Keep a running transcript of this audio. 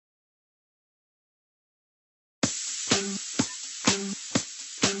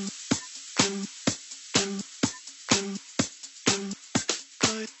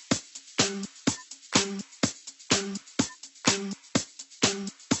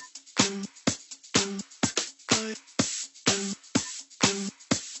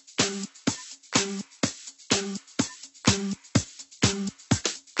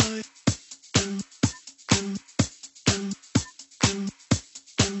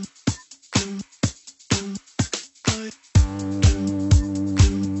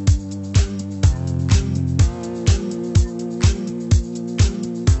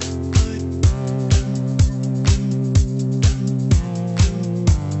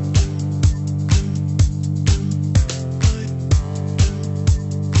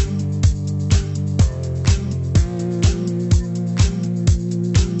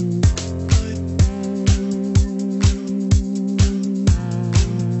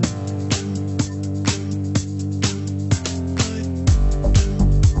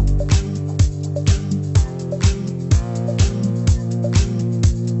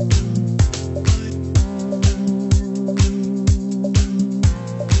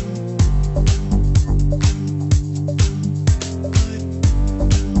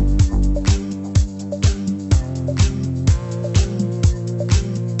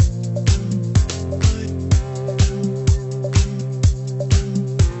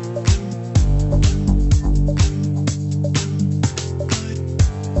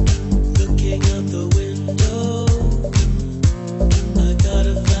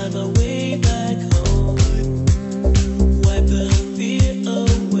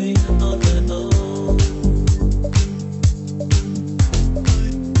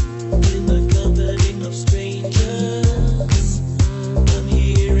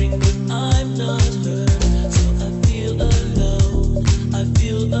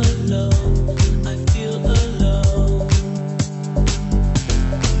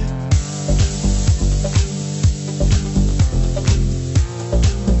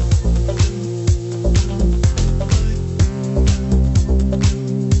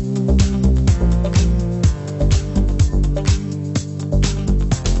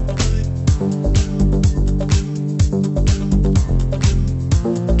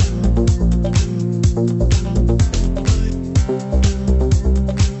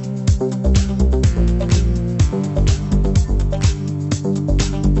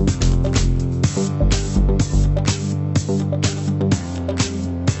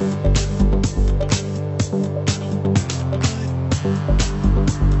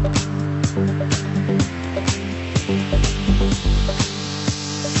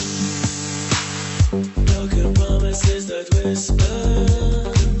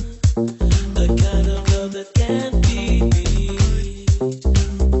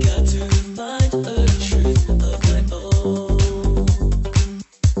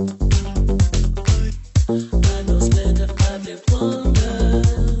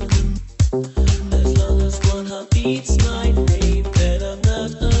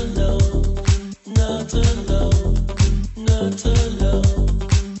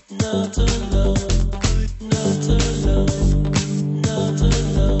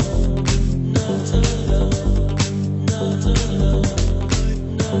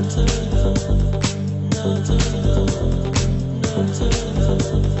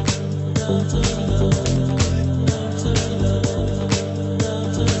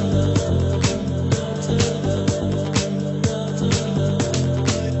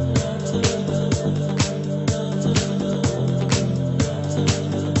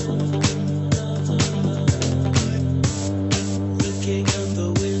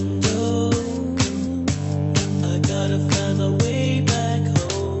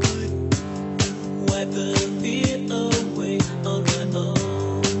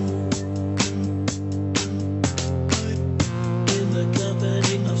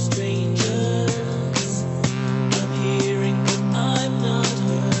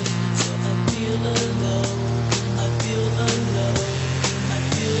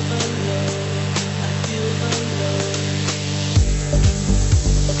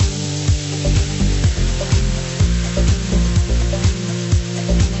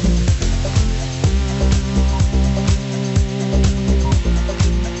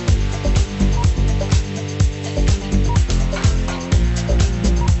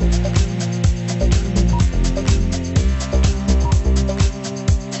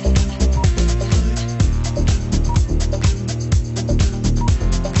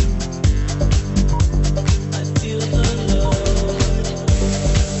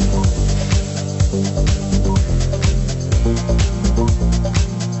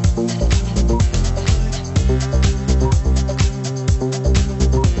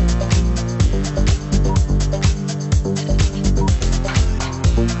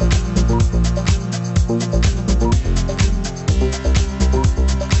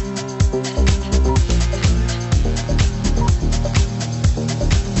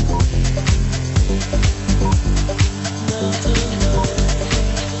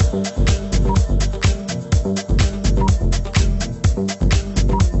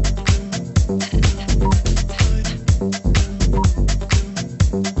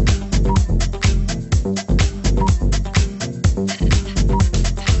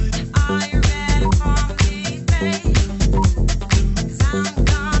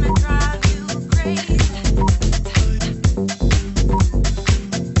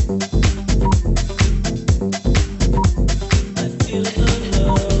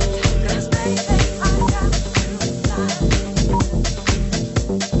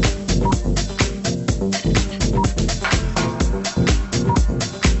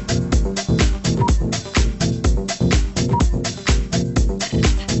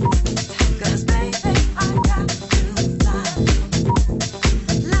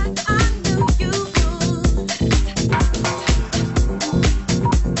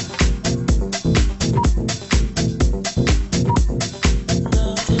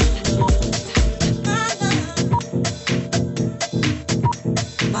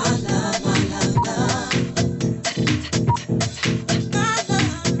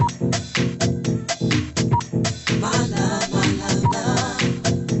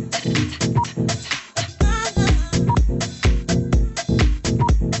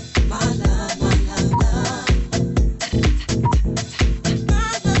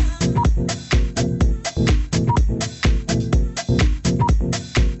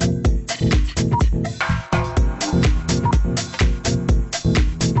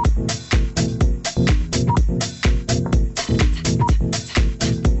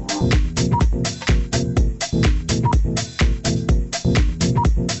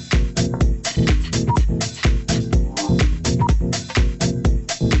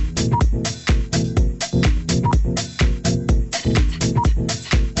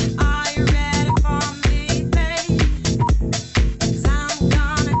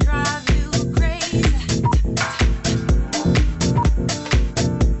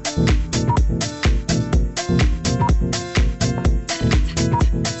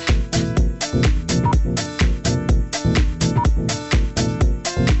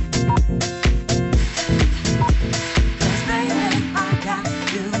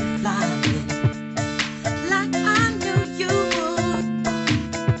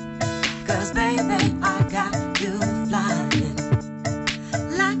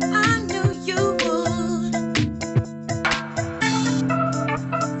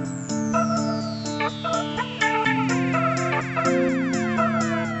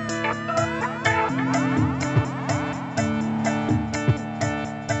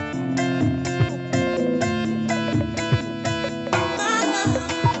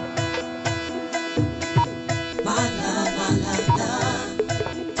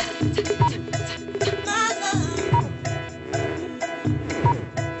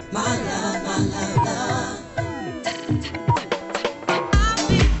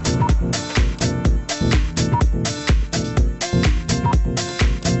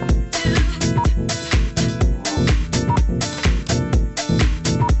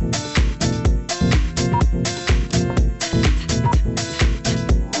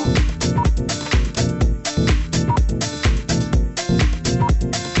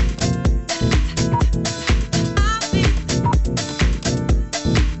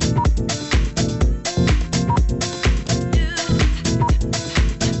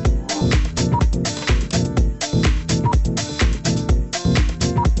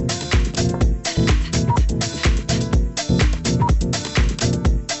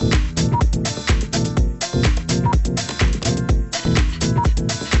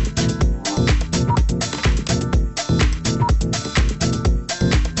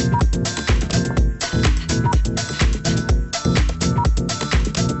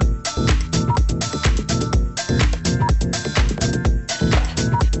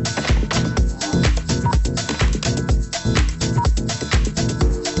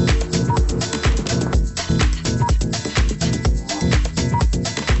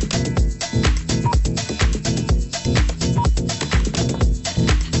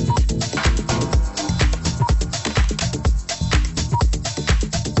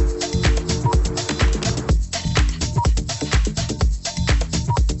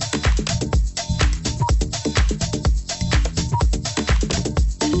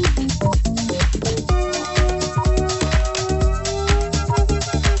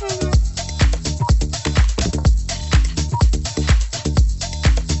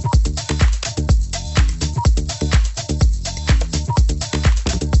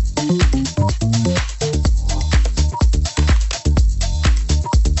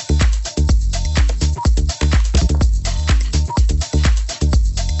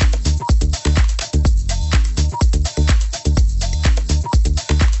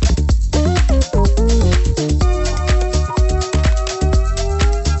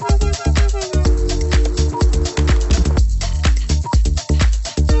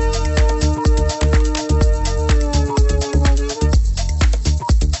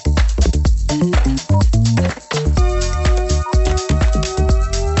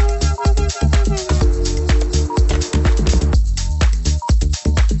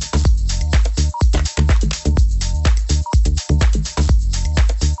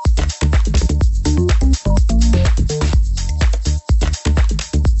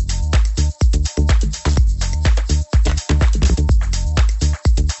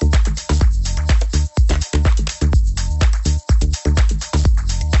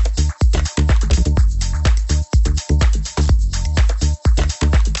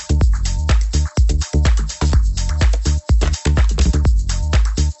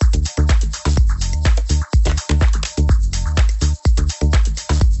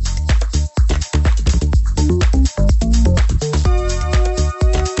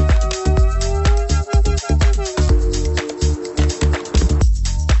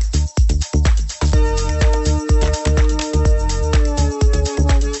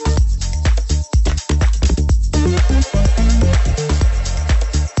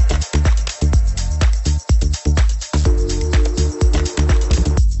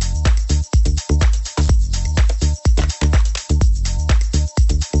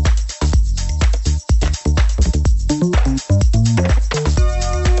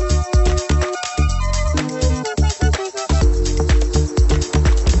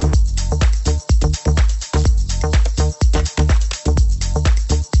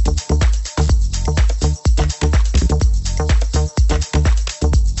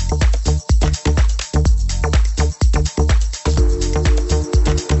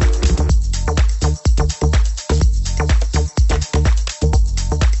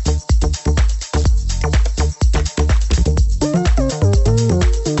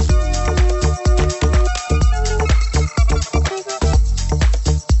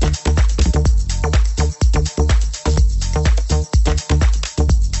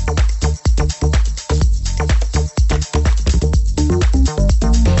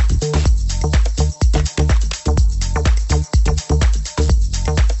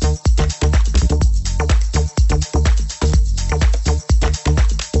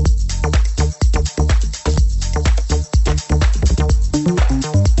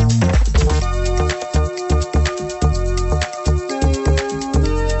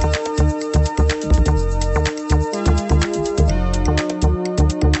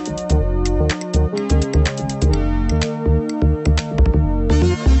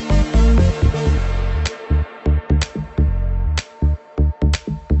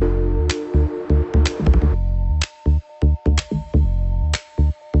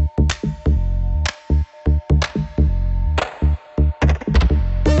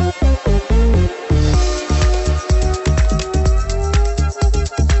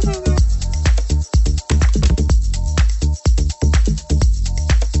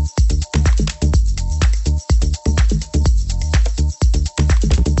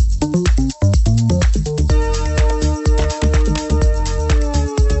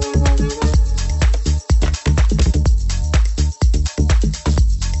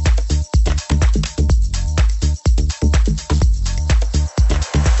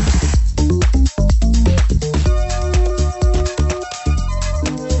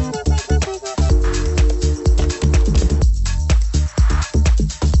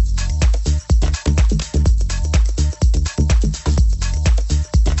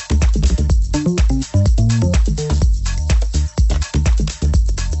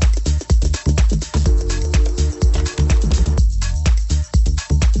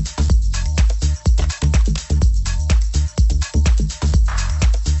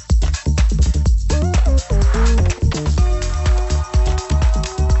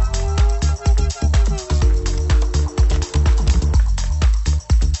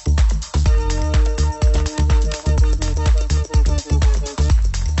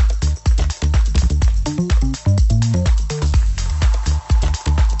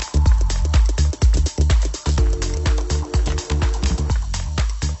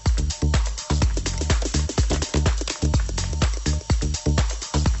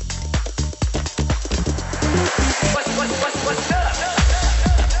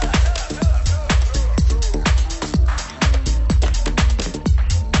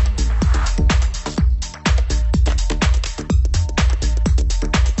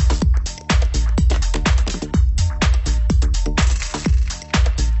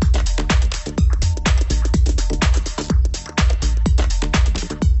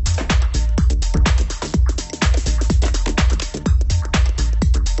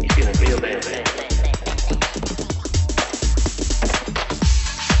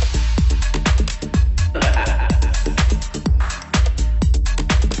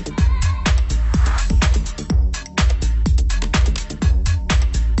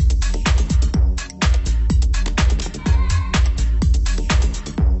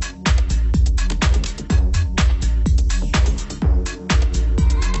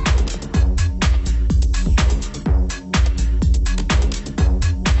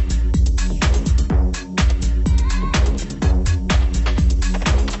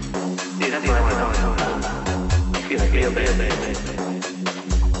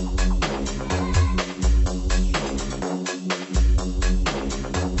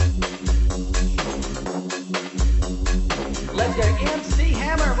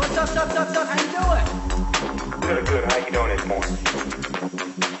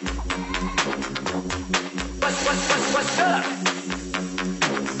What's up?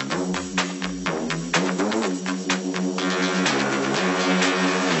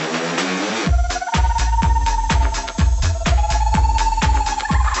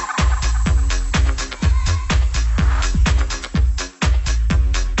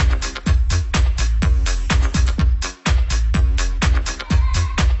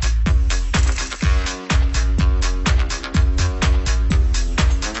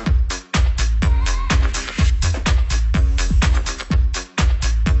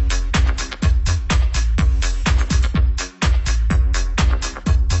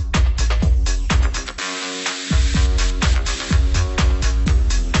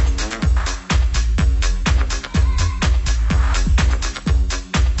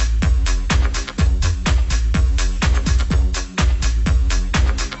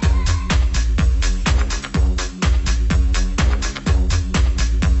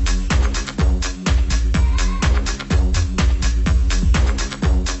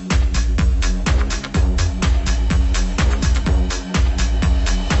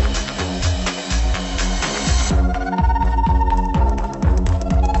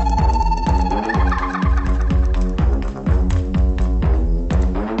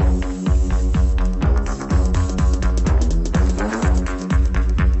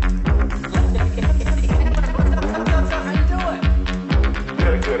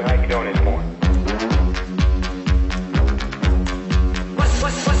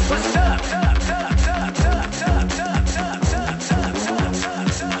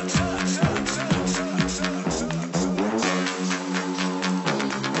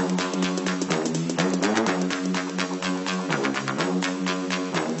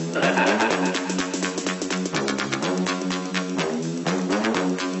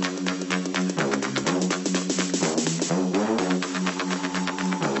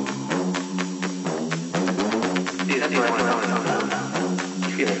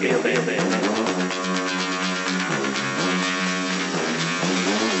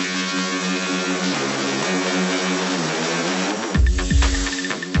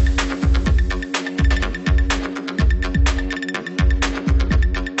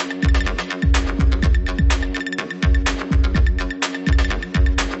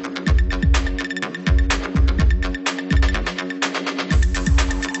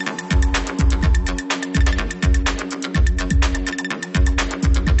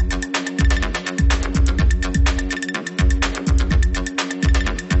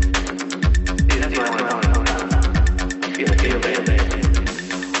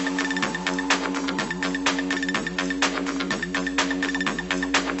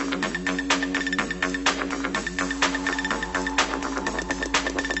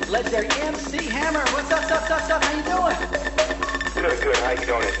 Legendary MC Hammer, what's up, how you doing? Good, how you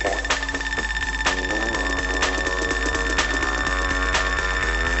doing this morning?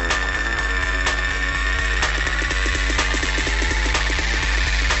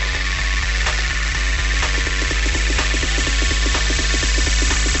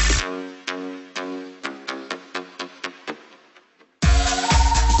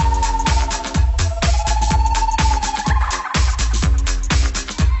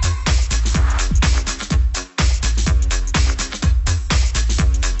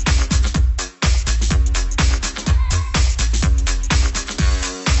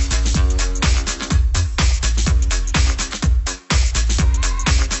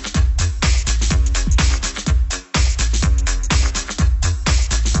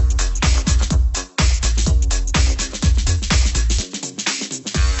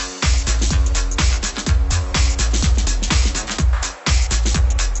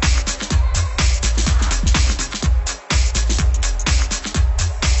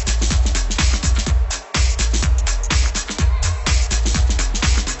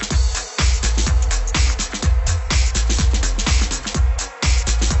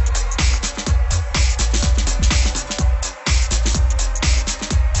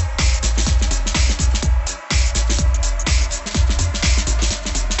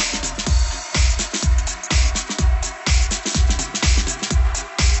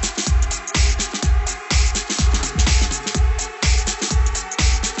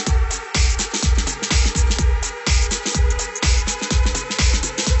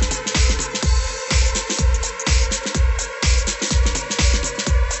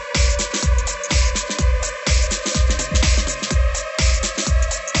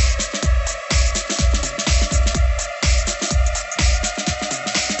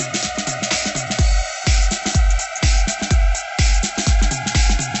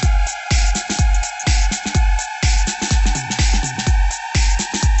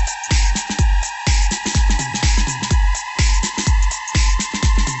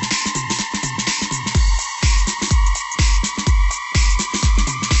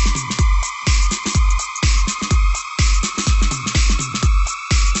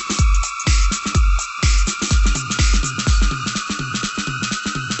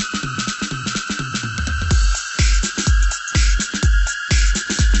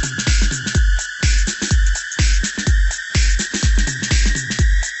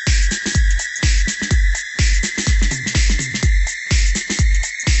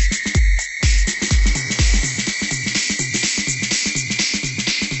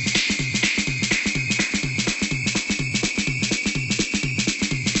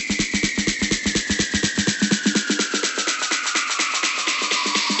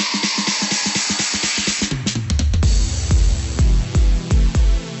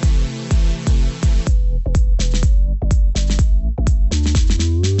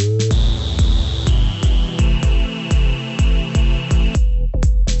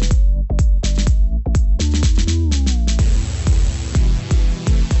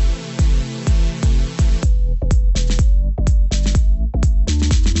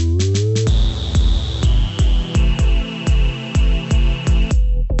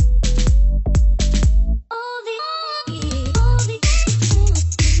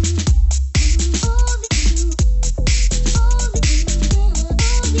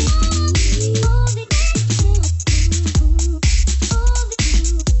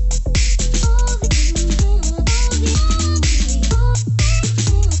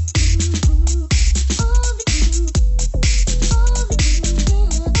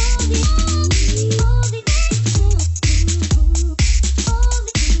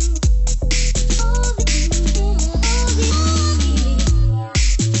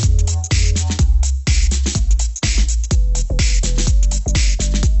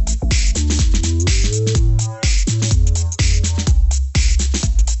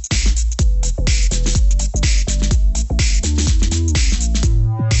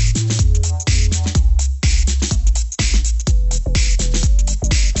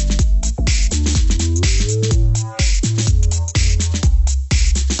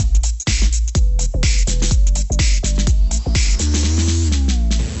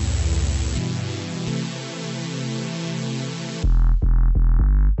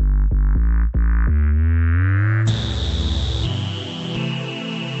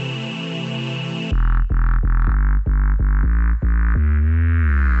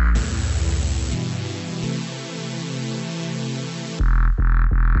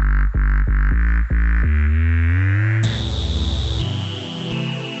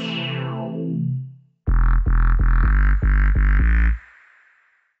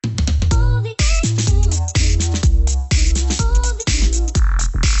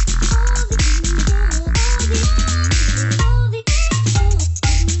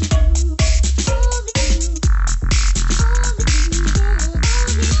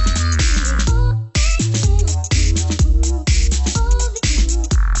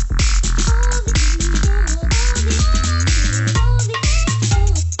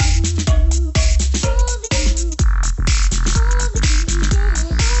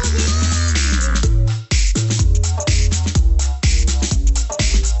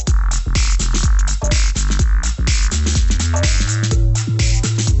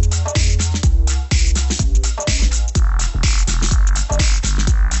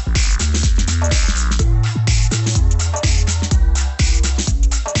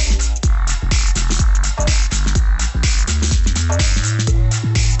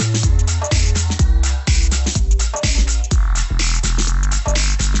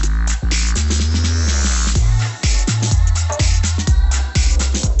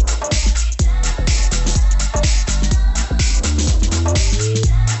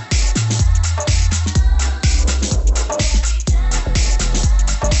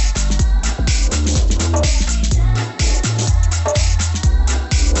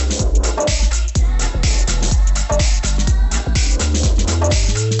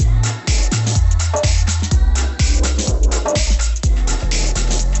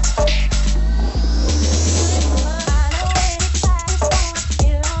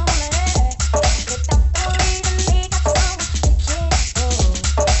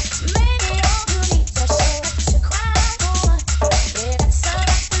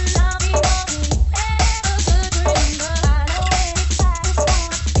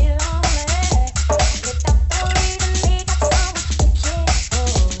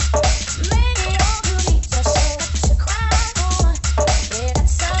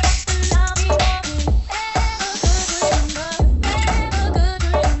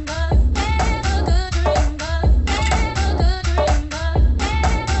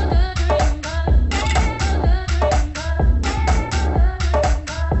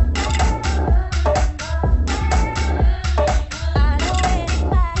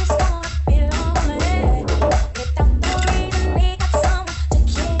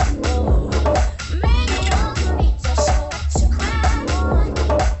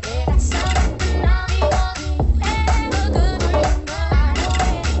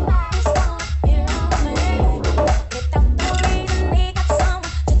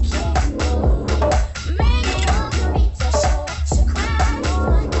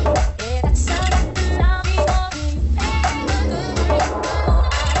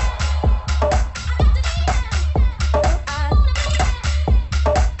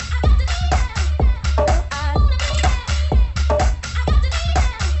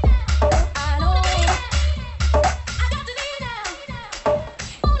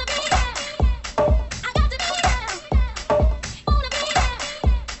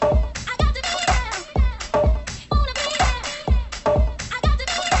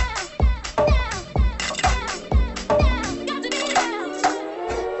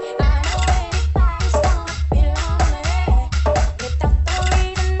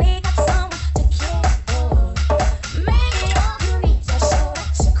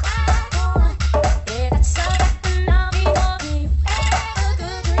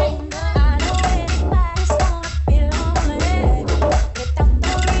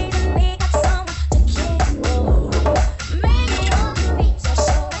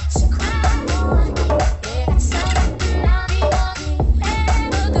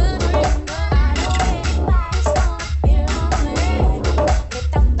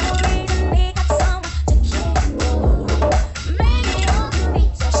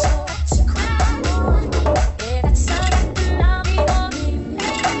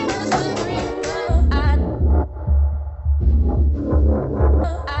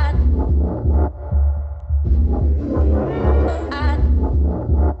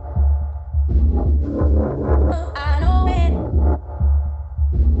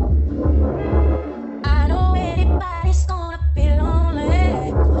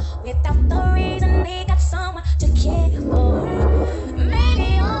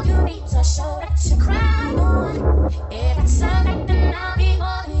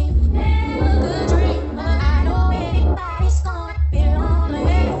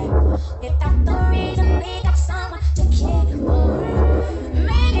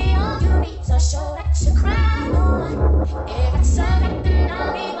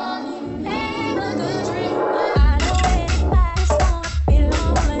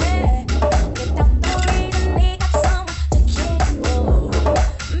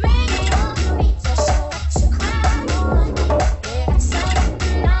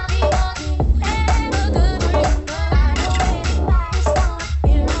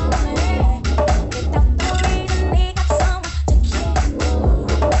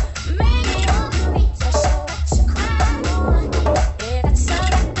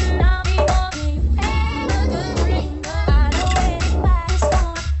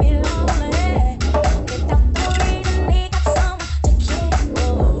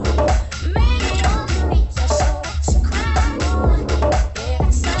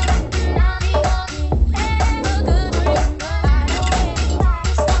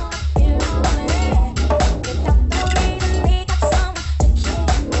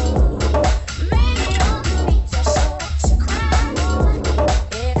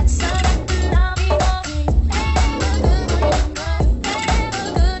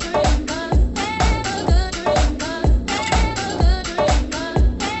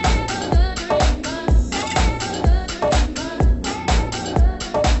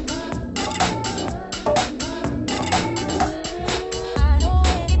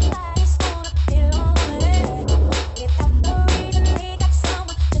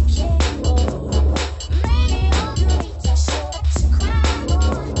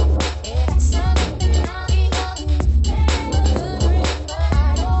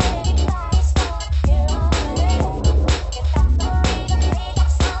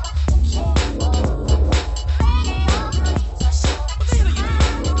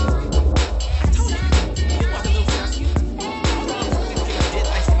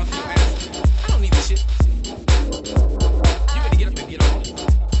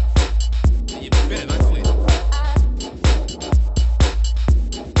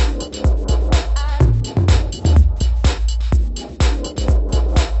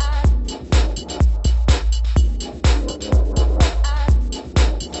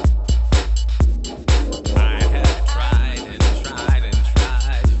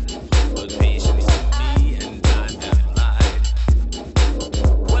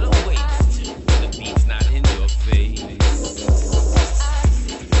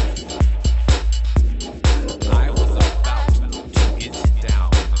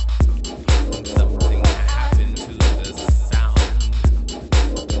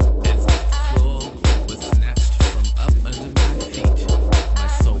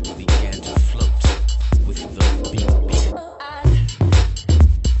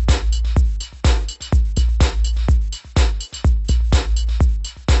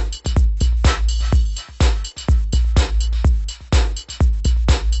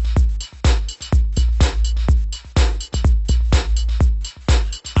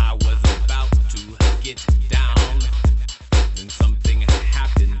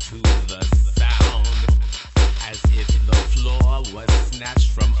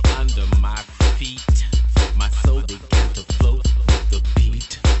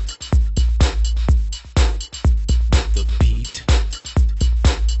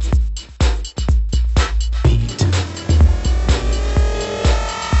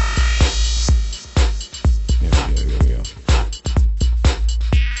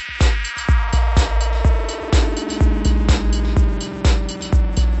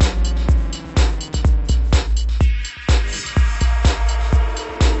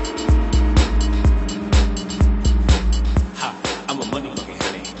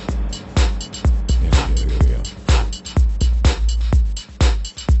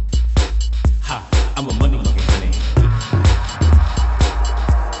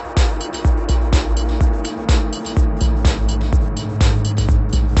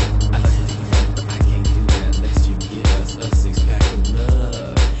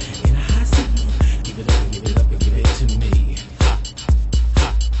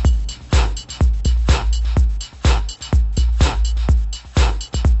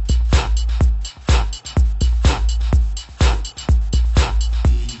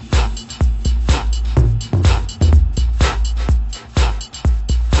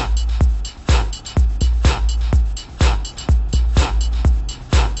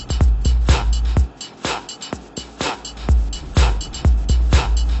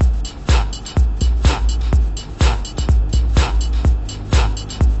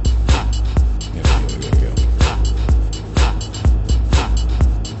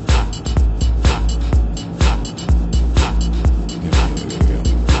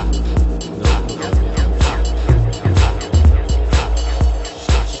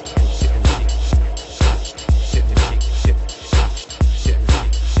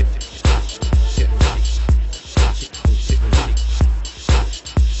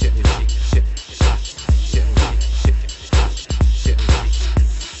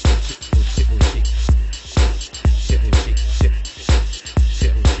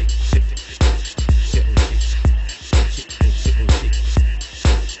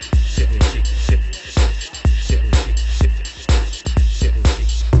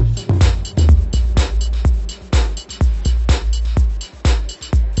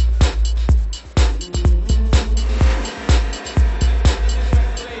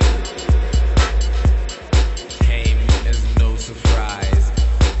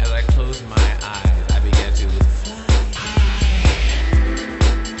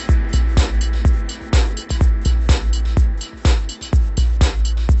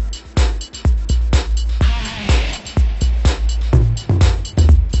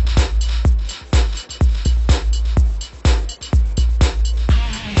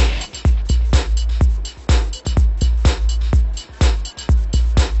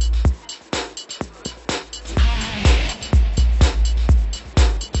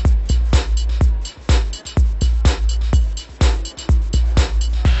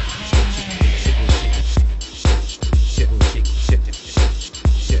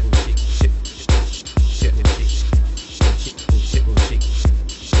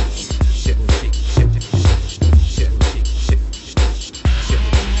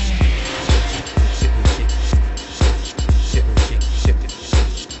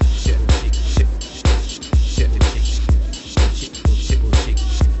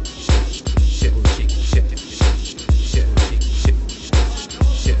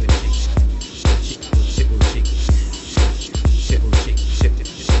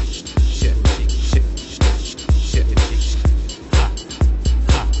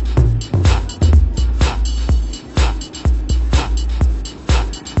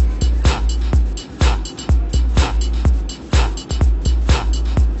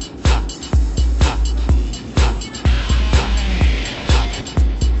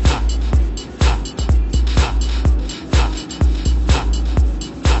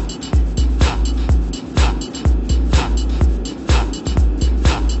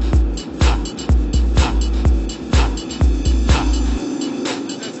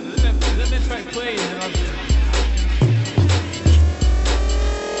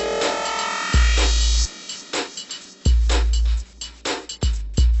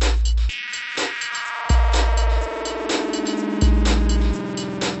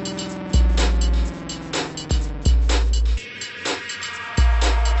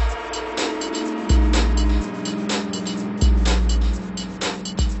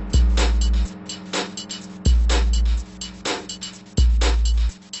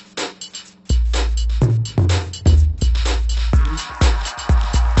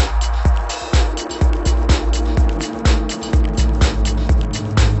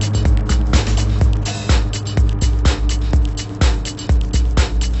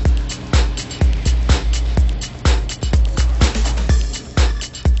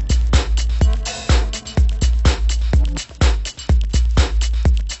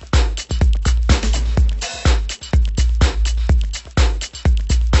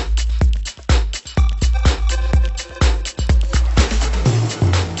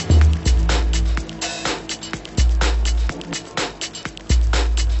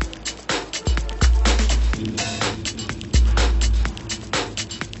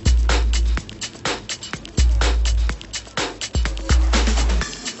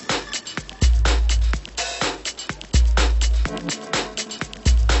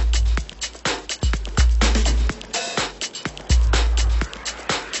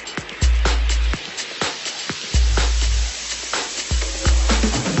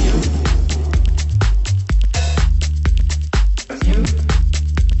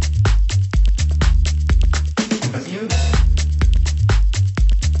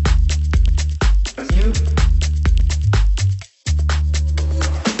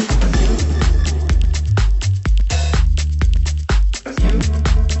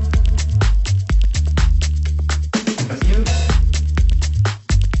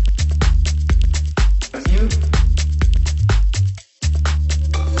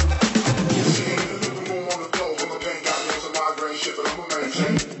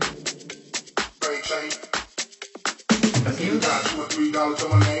 $3 to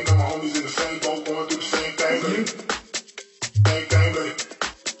my name, and my homies in the same boat, going through the same thing, baby. Same thing, baby.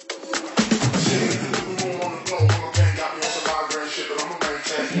 Shit, we move on the floor, my gang got me on some migraine shit, but I'ma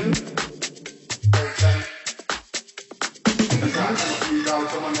maintain. Maintain. I got $3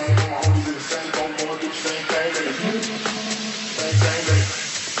 to my name, and my homies in the same boat, going through the same thing, baby. Same thing, baby.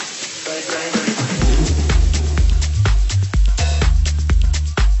 Same thing, baby.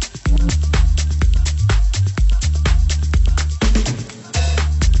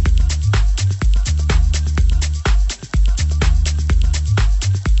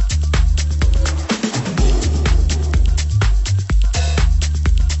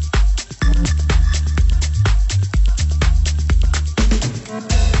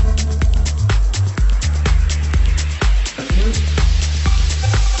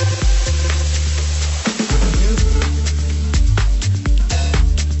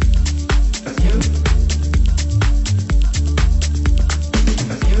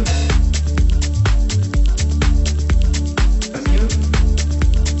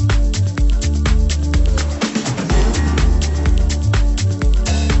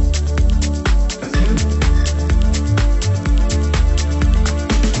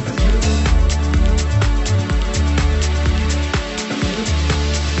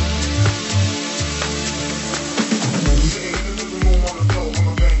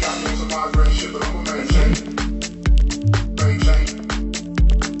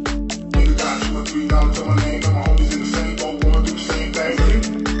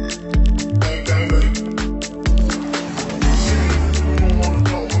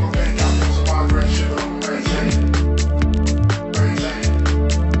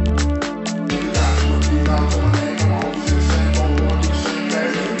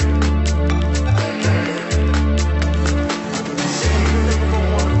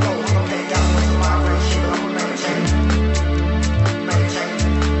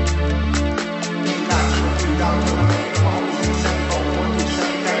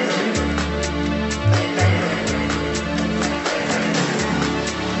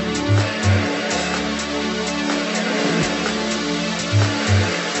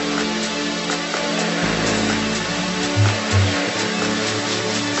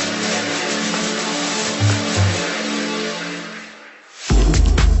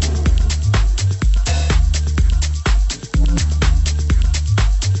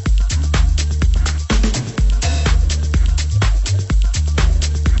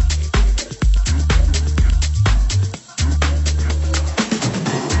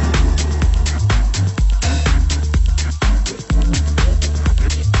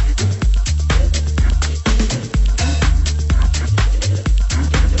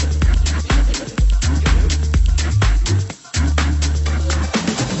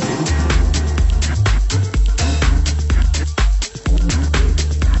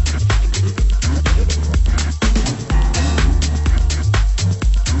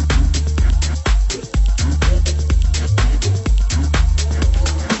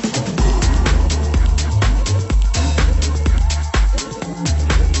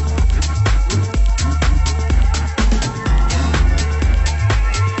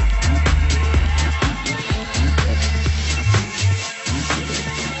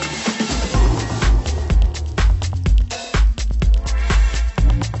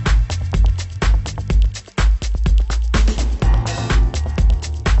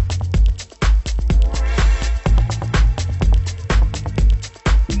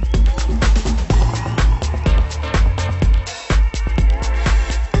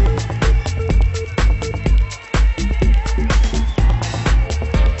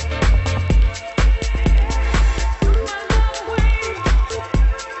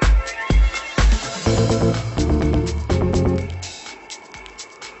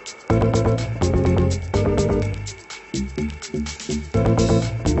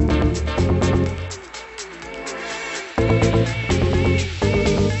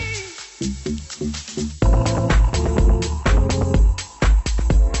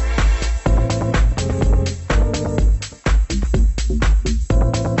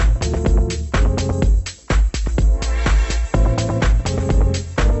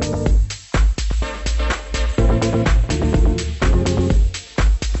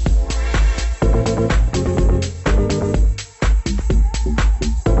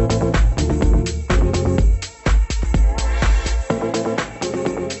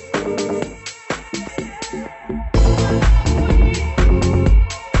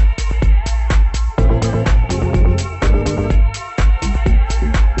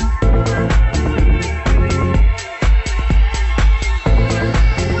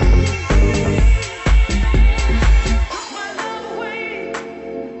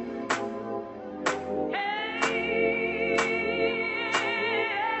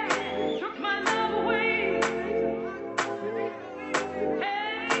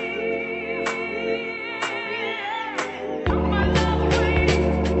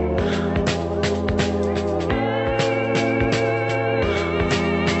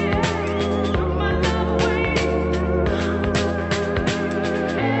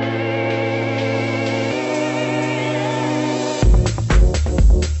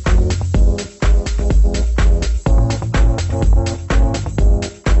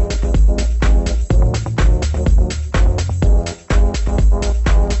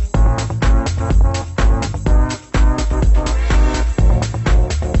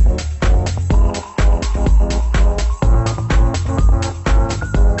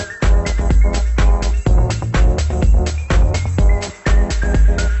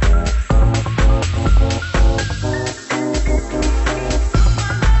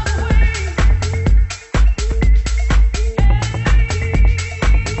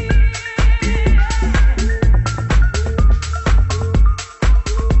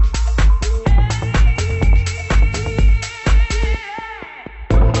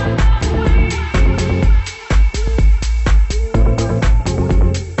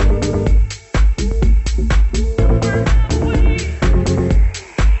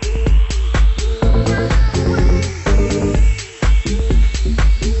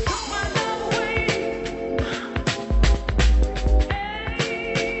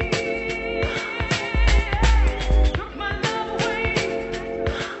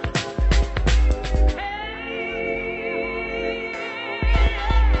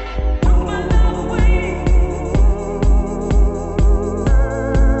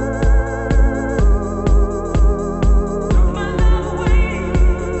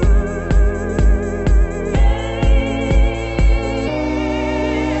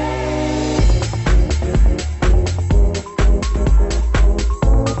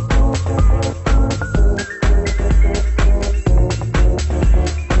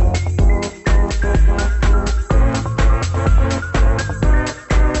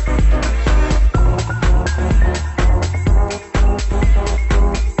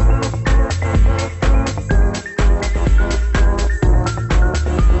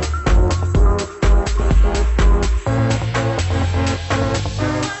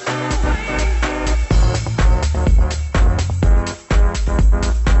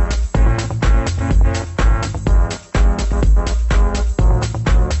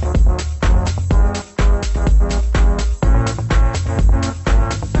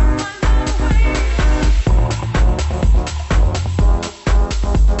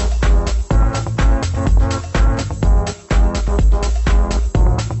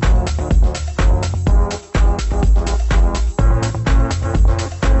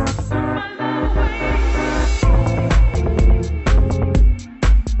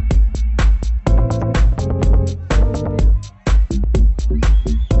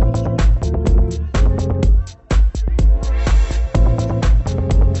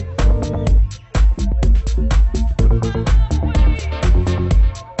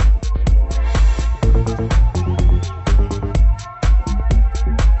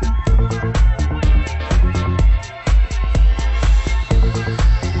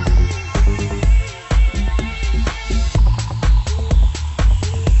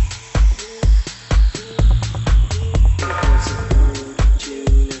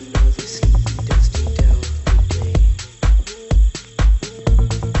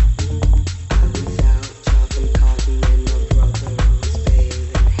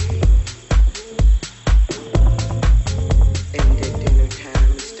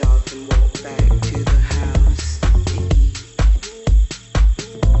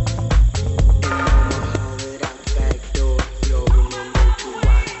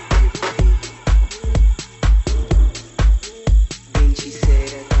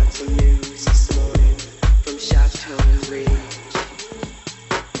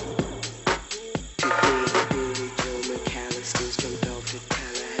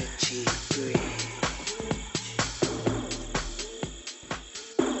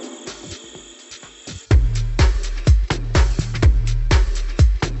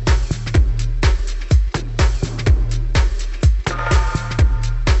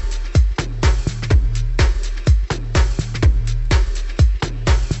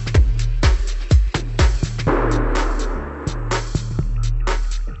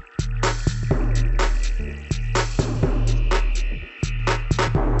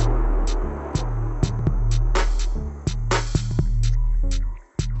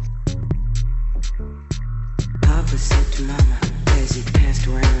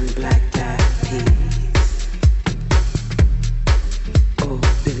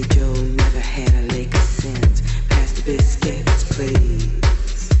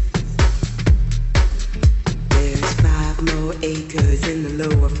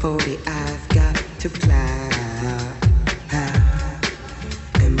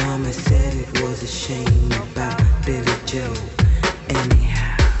 shame about Billy Joe.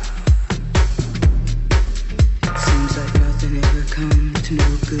 Anyhow, seems like nothing ever comes to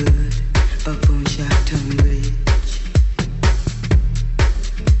no good up on Chateau Ridge.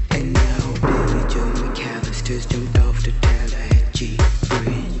 And now Billy Joe McAllister's jumped off the Tallahatchie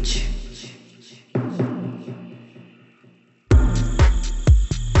Bridge.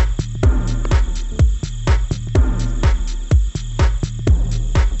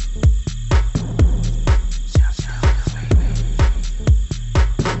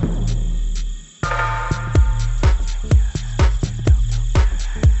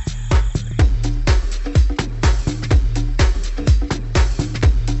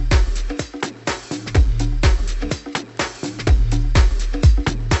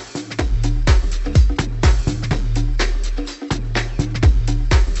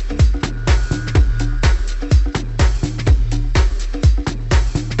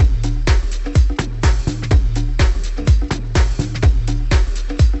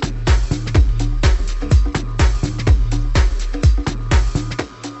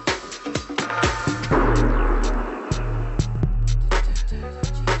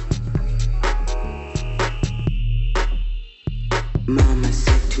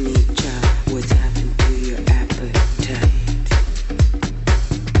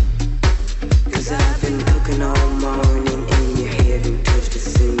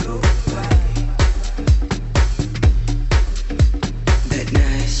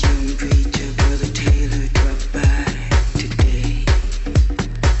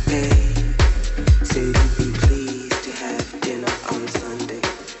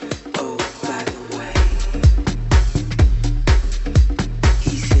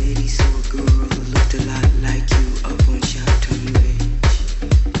 Girl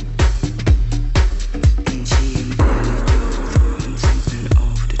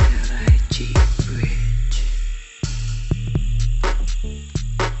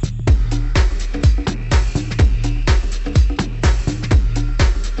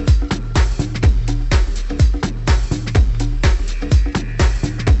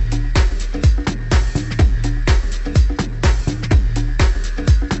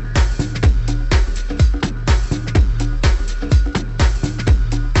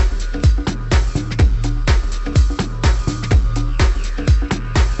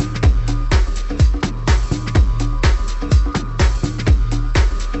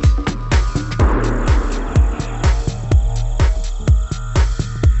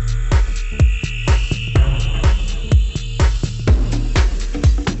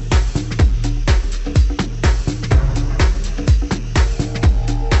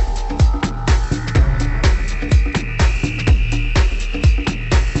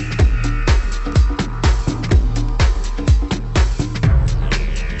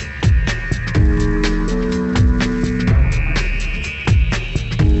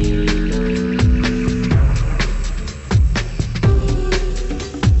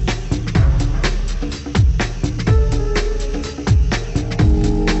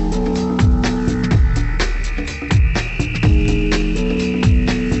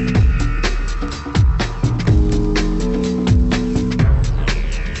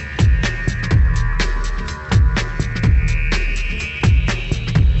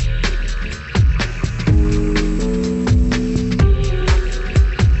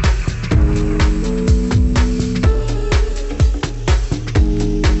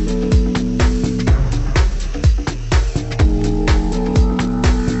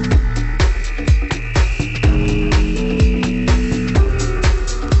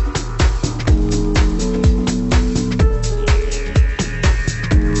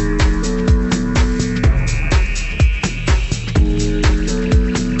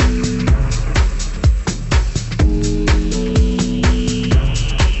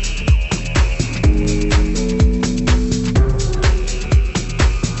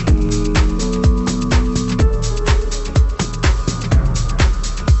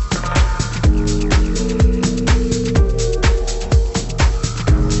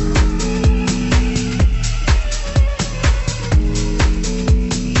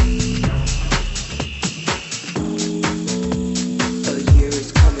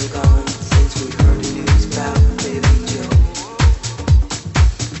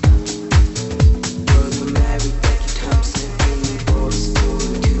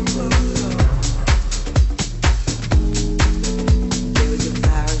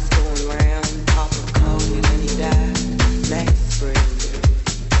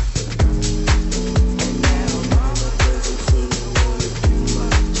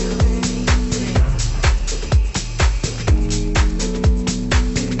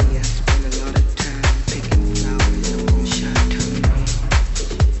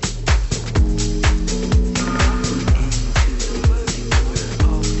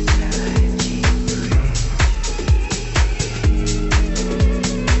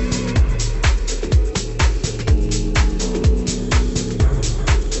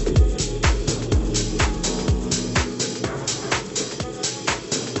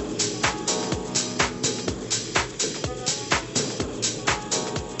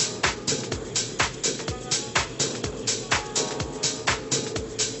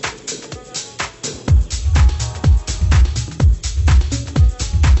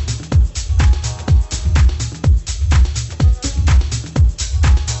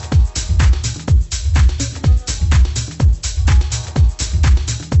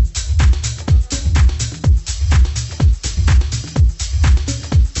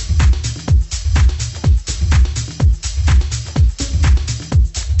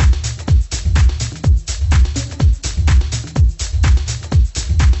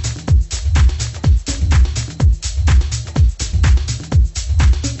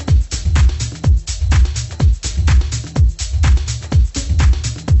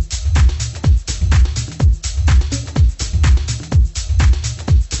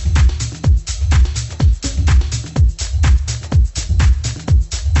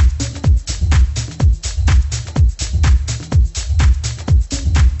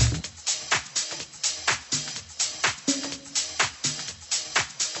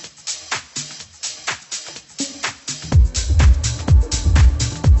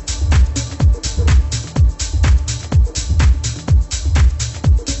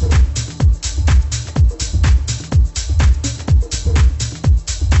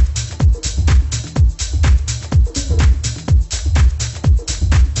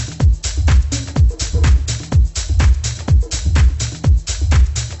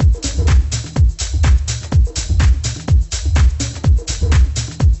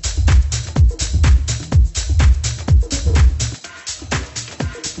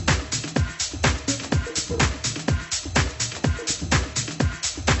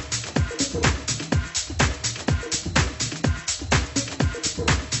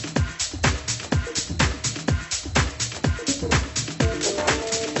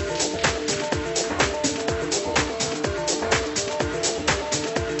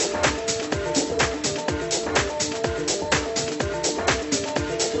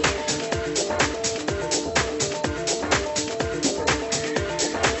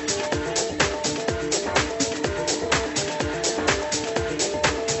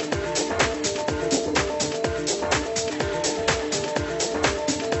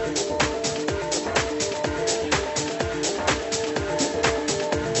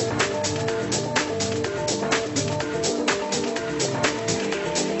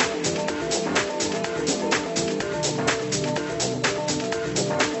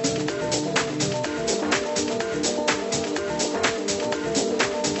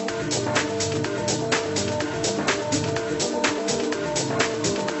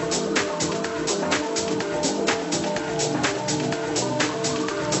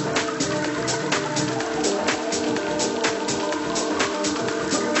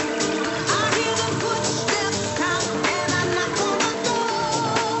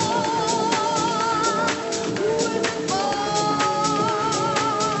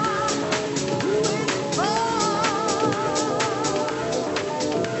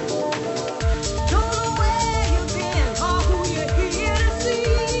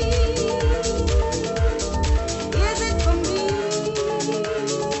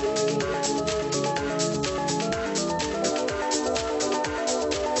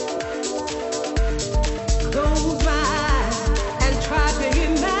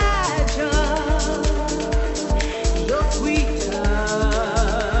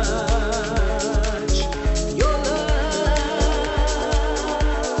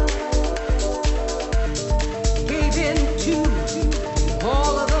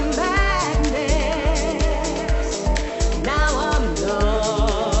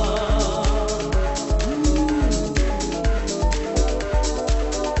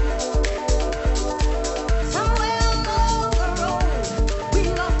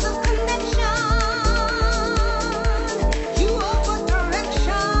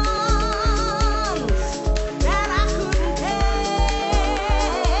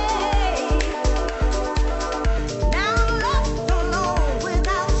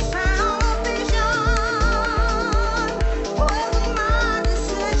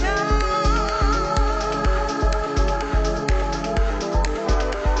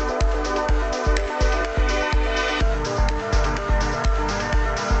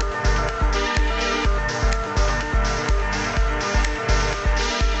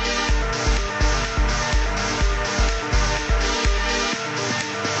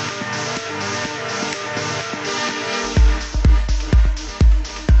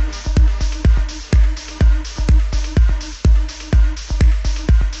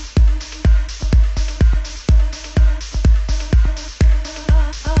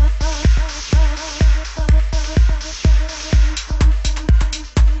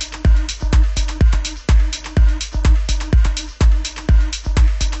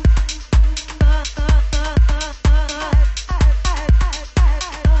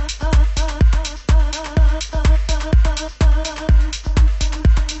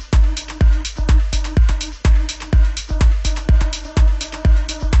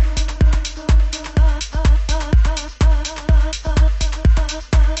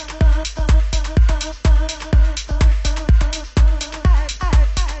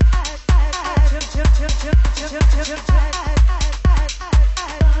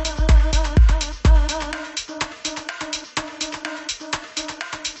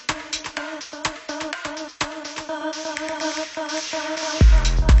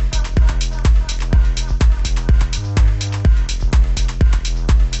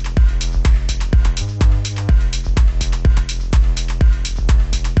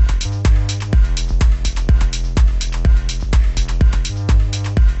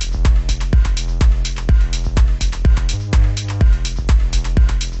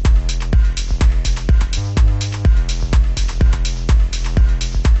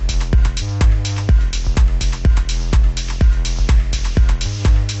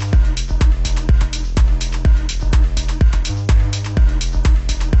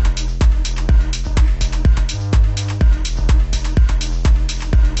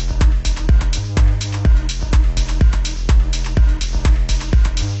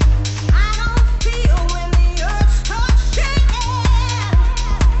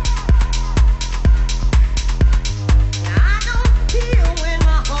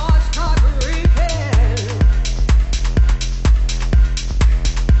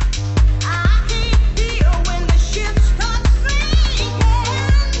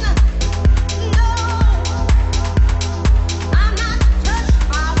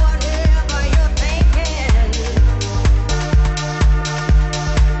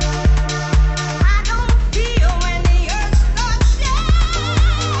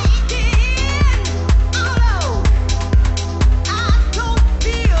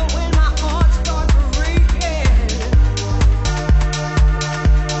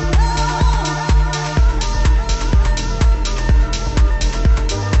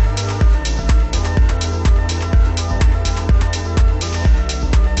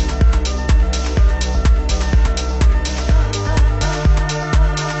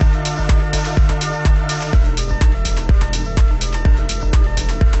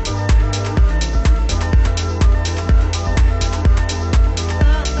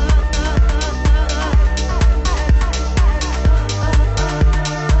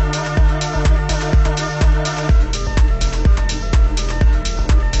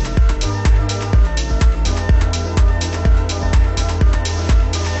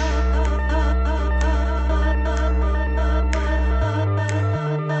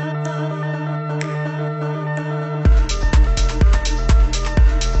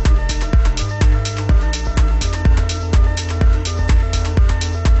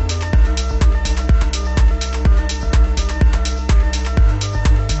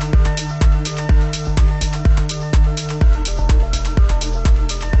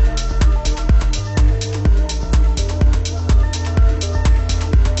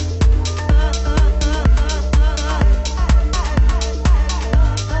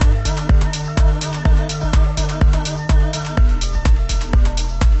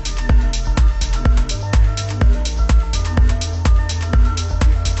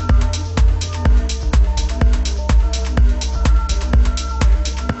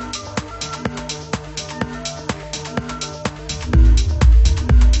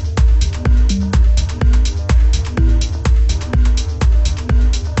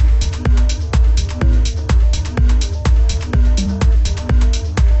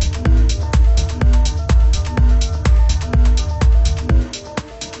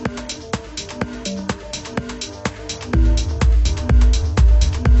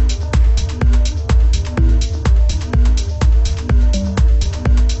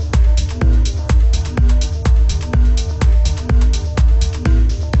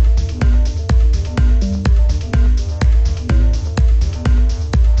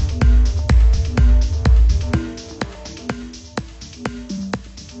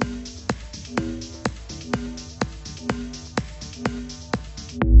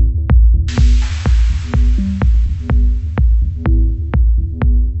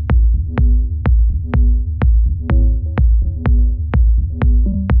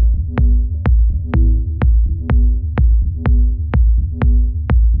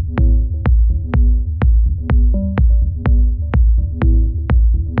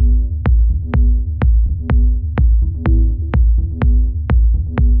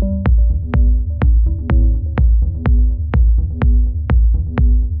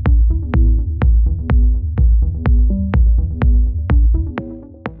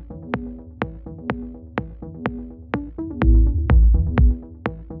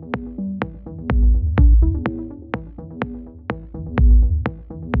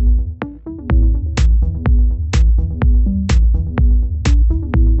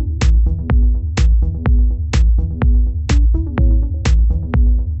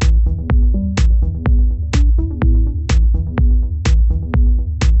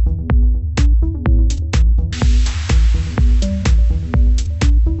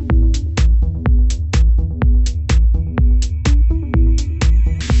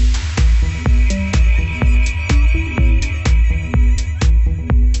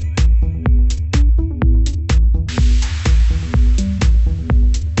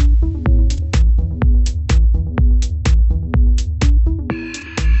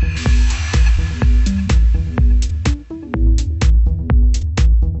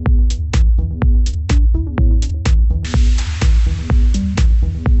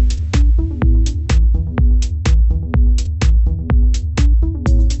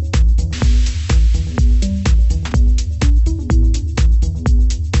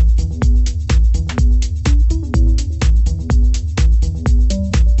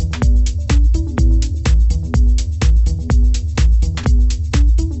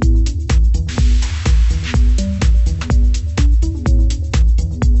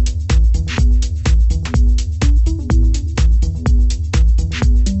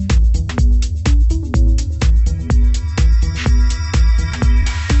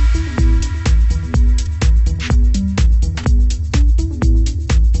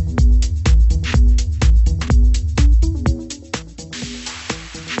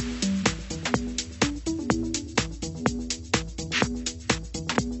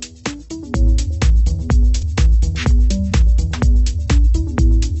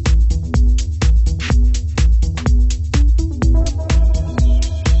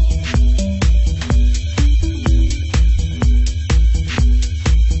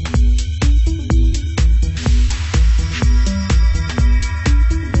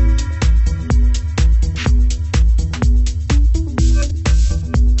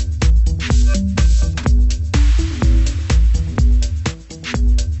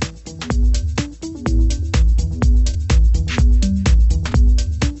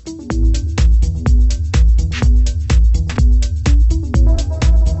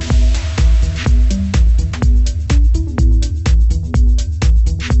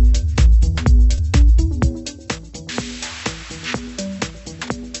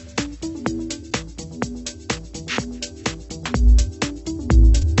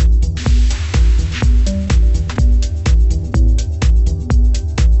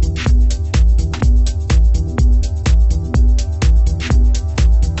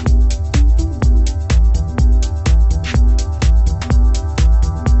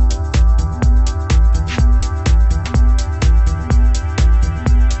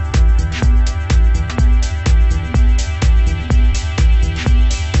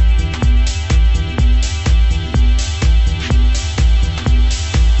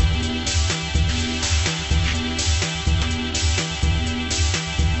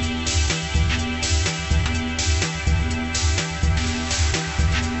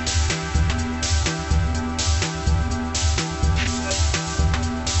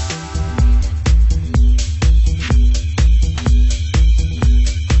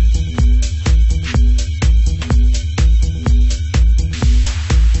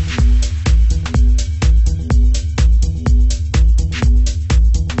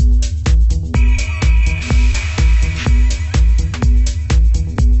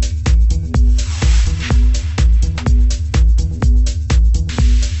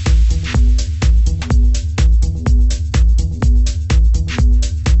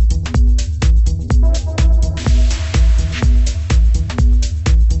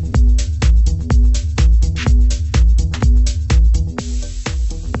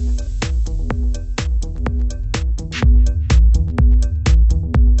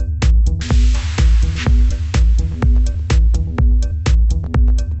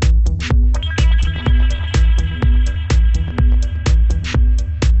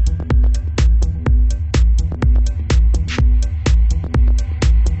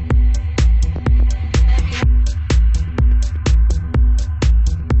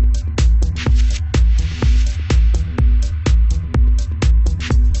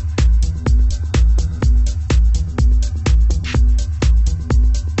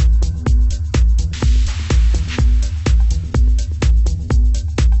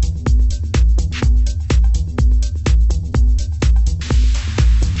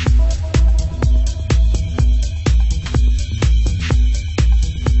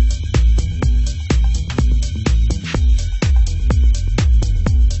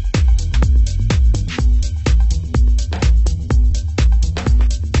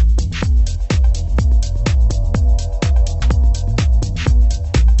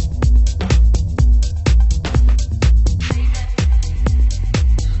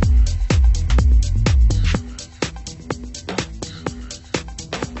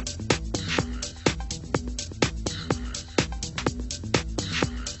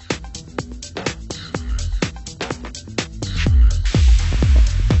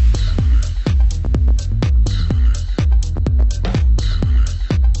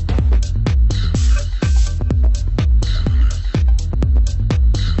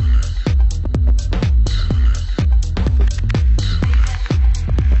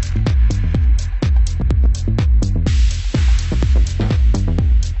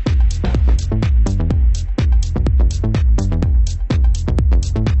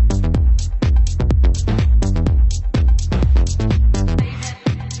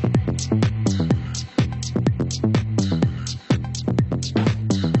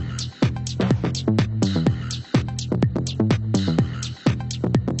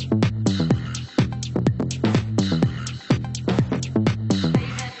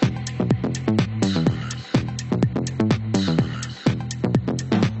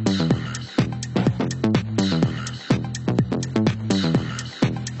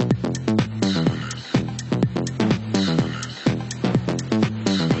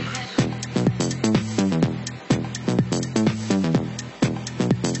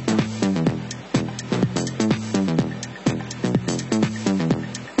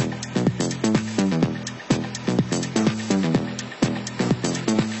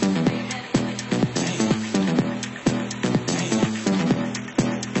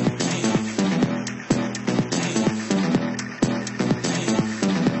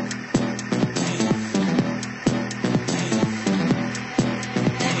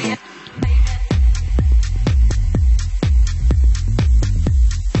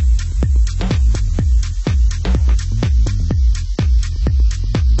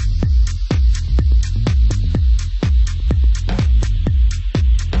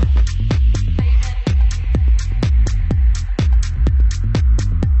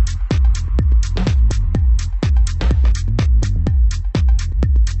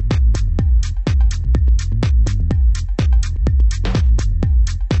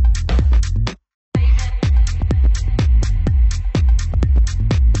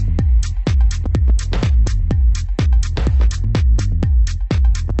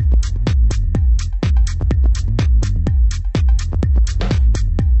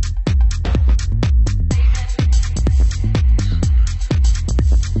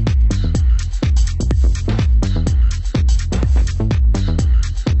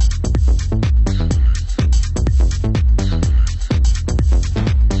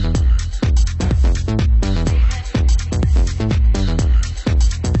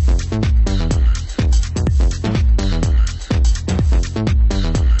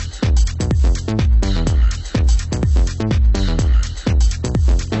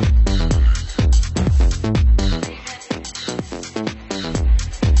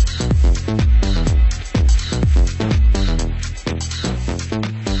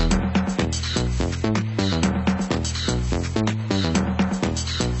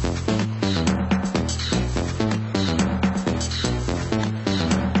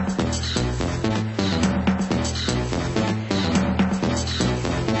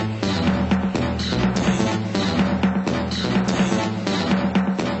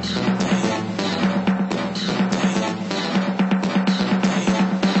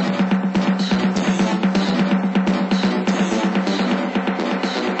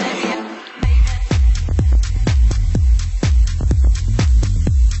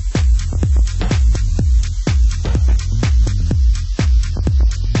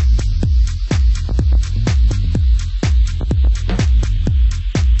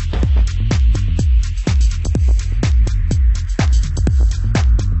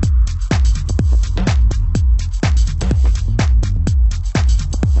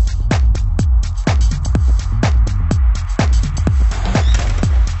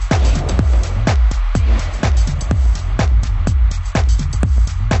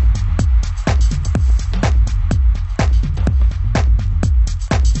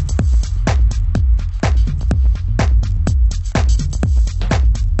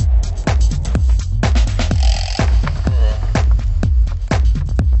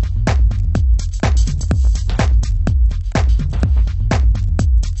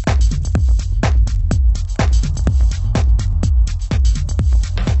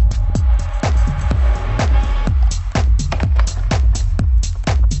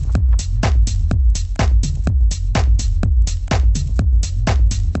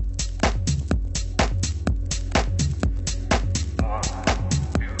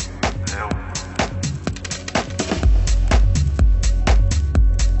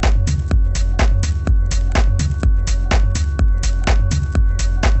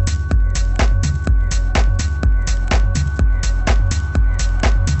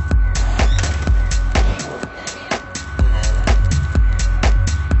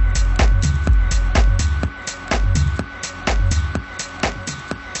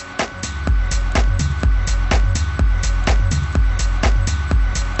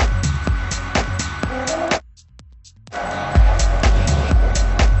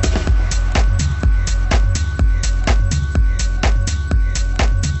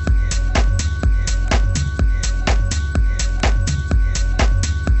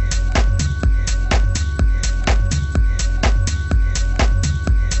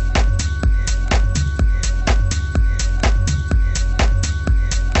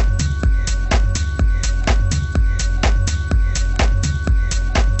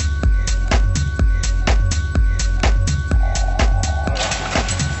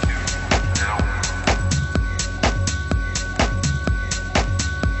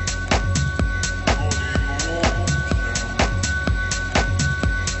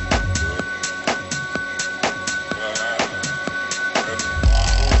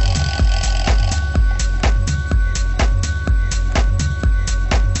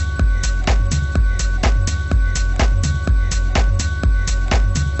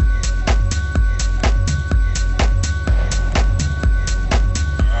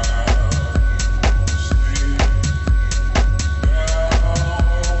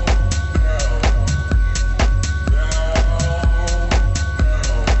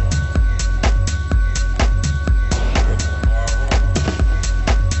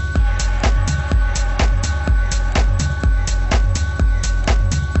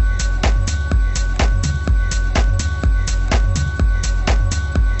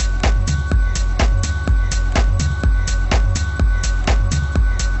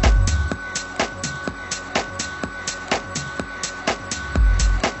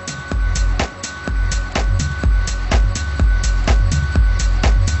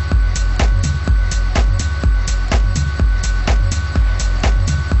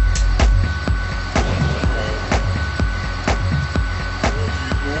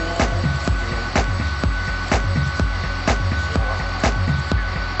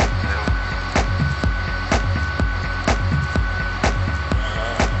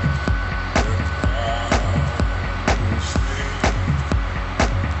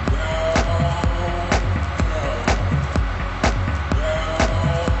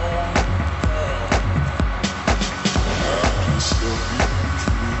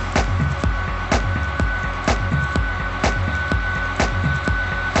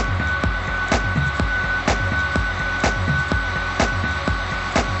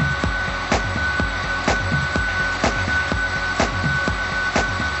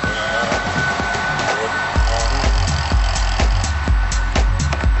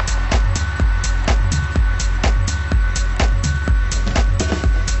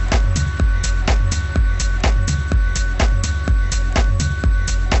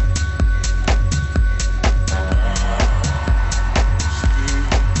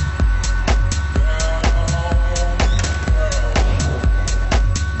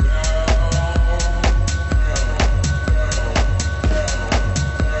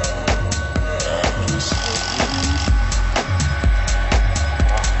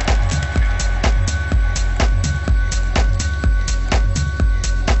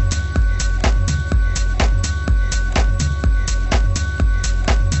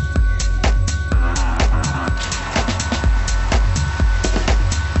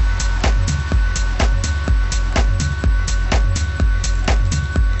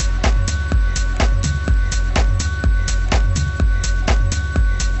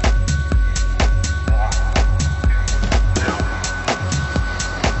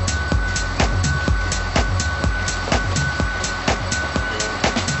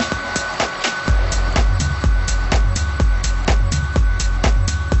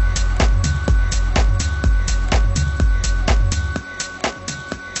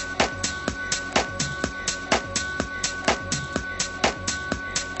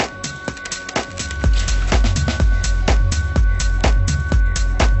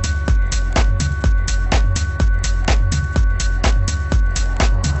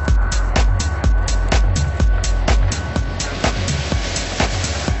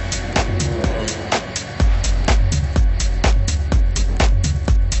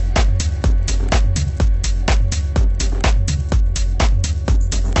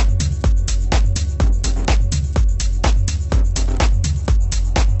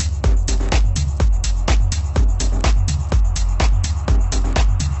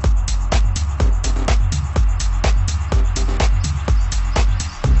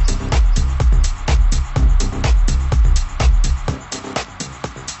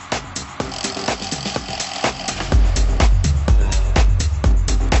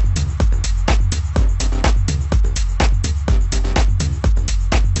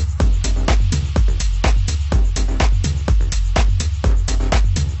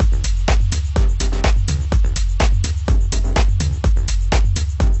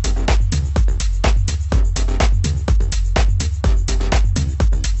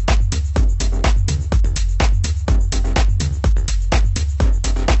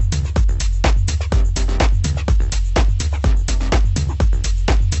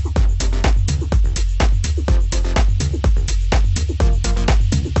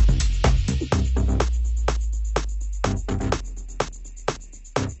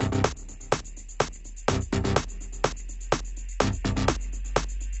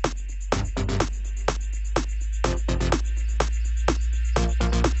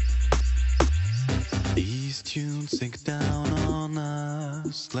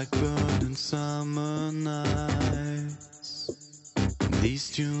like burning summer nights.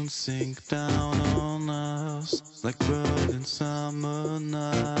 These tunes sink down on us like burning summer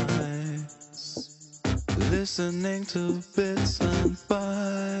nights. Listening to bits and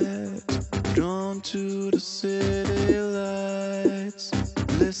bytes, drawn to the city lights.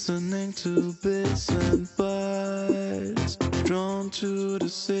 Listening to bits and bytes, drawn to the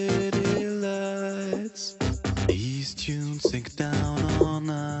city lights. These tunes sink down on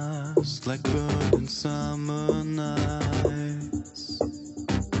us like burning summer nights.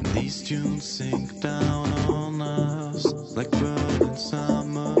 These tunes sink down on us like burning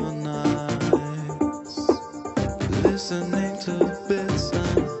summer nights. Listening to bits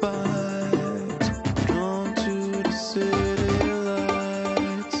and bytes, drawn to the city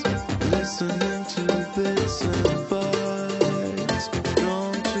lights. Listening to bits and bytes,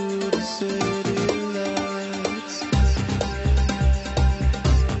 drawn to the city lights.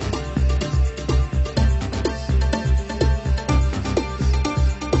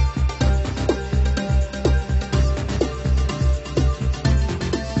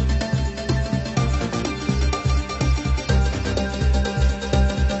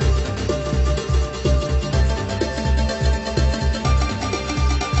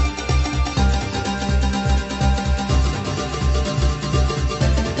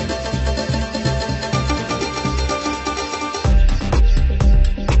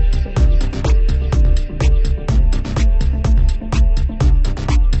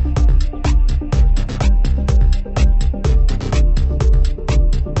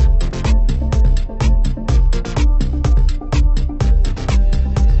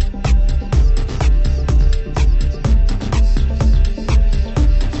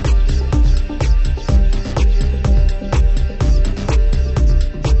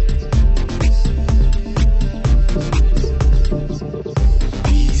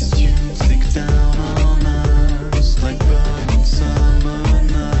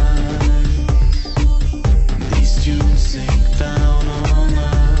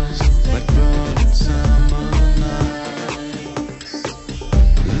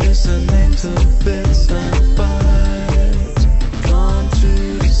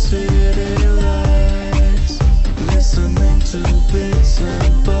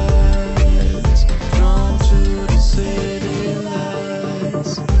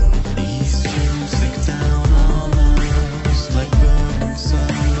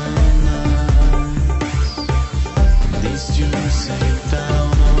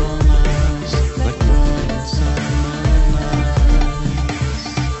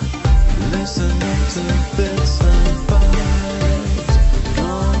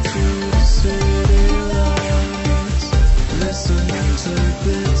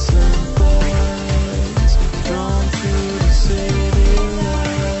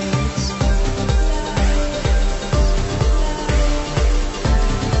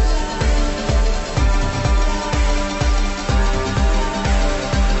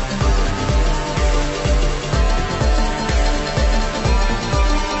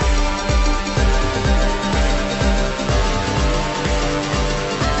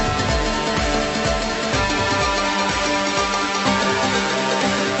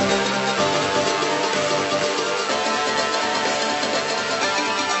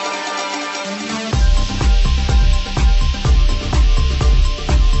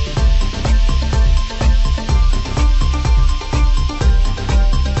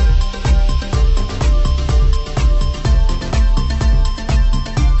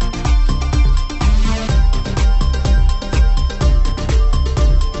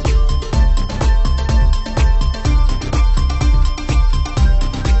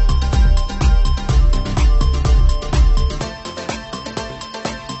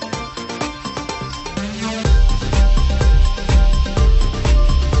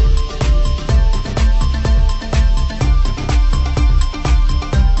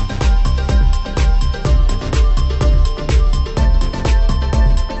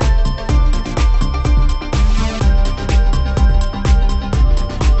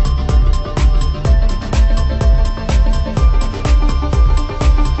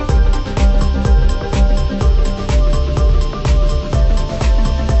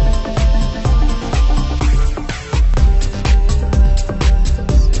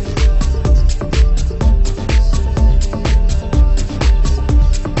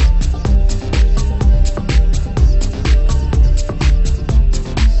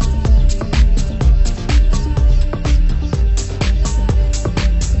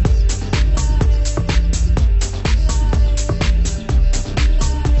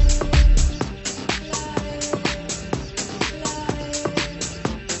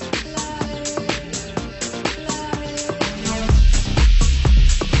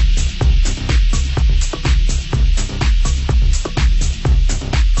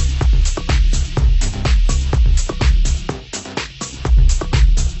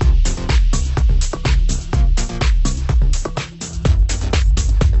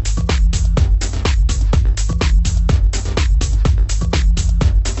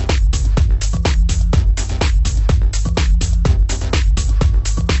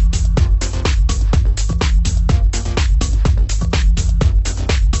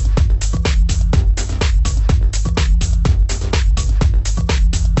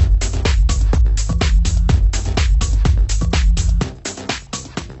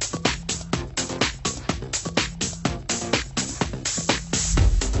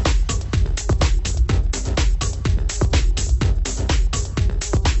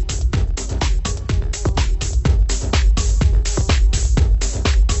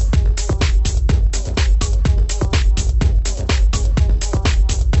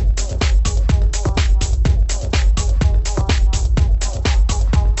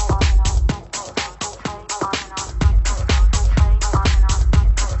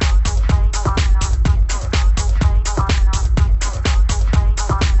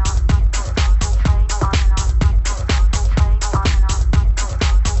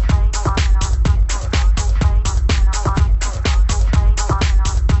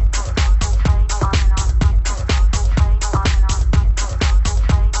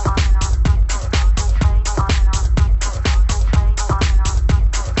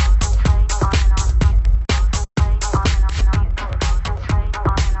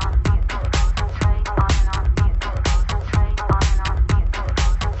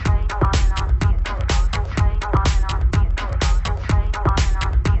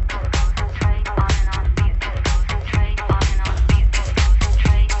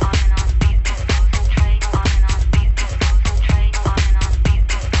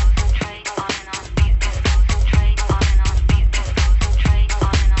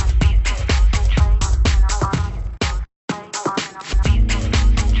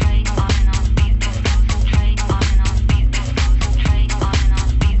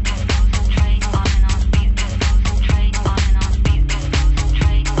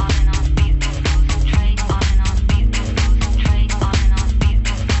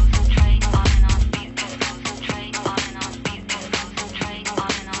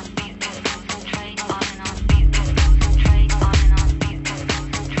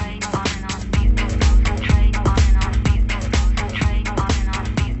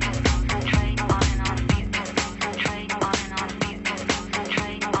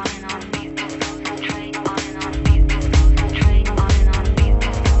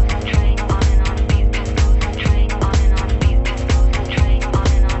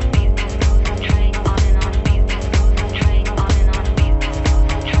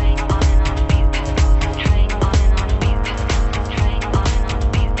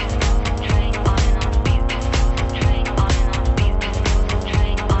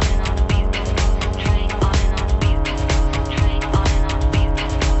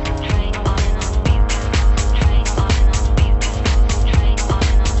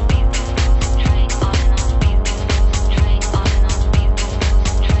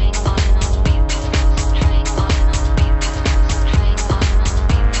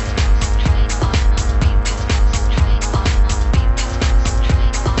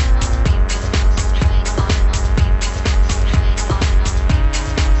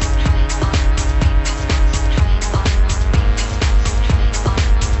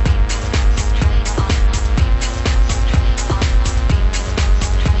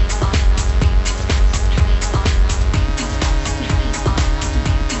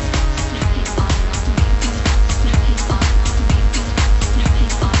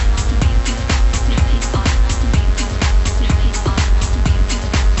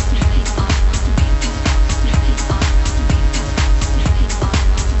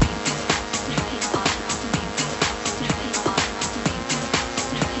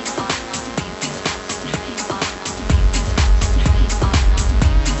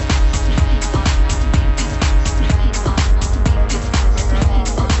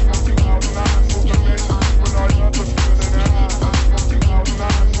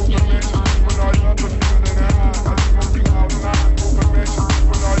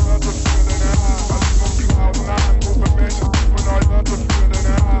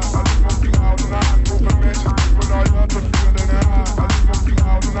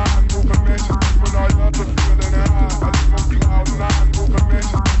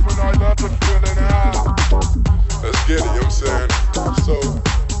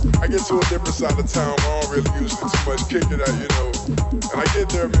 really used it too much, kicking it, you know. And I get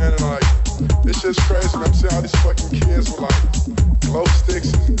there, man, and like, it's just crazy, man. I'm seeing all these fucking kids with like glow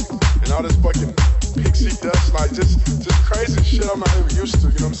sticks and all this fucking pixie dust, like just crazy shit I'm not even used to,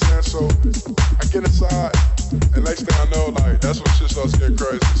 you know what I'm saying? So I get inside, and next thing I know, like, that's when shit starts getting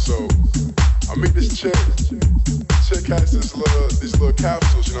crazy. So I meet this chick. Chick has these little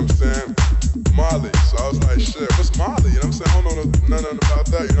capsules, you know what I'm saying? Molly. So I was like, shit, what's Molly? You know what I'm saying? I don't know nothing about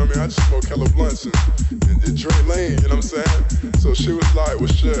that, you know what I mean? I just smoke hella blunts and drink lean, you know what I'm saying? So she was like, well,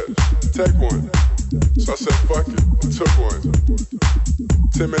 shit, take one. So I said, fuck it. I took one.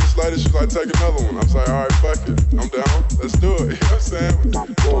 10 minutes later, she was like, take another one. I was like, all right, fuck it. I'm down. Let's do it. You know what I'm saying?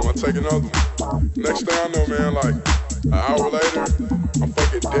 Boom, I take another one. Next thing I know, man, like, an hour later, I'm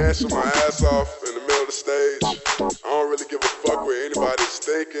fucking dancing my ass off in the middle of the stage. I don't really give a fuck what anybody's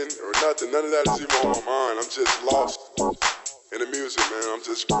thinking or nothing. None of that is even on my mind. I'm just lost in the music, man. I'm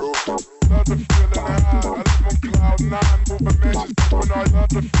just grooving. Love the feeling high. I live on cloud 9, moving mansions. When I love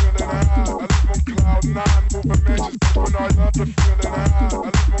the feeling high. I live on cloud 9, moving mansions. When I love the feeling high. I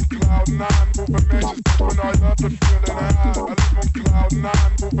live on cloud 9, moving mansions. When I love the feeling high. I live on cloud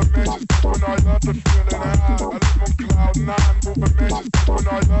 9, moving mansions. When I love the feeling high. I live on cloud 9, moving mansions. When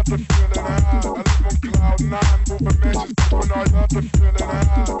I love the feeling high. I live on cloud 9, moving mansions. When I love the feeling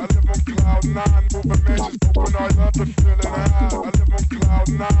high. I live on cloud 9, moving mansions. When I love the feeling high. I live on cloud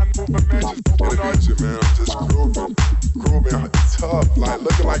 9, moving mansions. In the music, man, I'm just grooving tough, like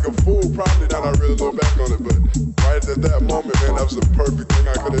looking like a fool. Probably now I really look back on it, but right at that moment, man, that was the perfect thing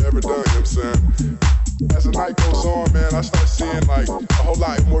I could have ever done, you know what I'm saying? As the night goes on, man, I start seeing like a whole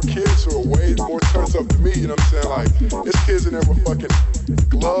lot more kids who are way more turns up than me, you know what I'm saying? Like, there's kids in there with fucking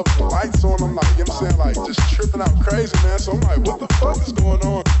gloves and lights on them, like, you know what I'm saying? Like, just tripping out crazy, man. So I'm like, what the fuck is going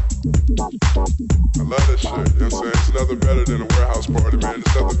on? I love that shit, you know what I'm saying? It's nothing better than a warehouse party, man.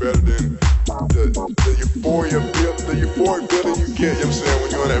 It's nothing better than the euphoric feeling you get, you know what I'm saying, when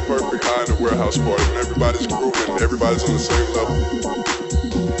you're on that perfect high in a warehouse party, when everybody's grooving, everybody's on the same level.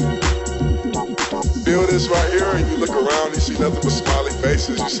 Feel this right here, and you look around, you see nothing but smiley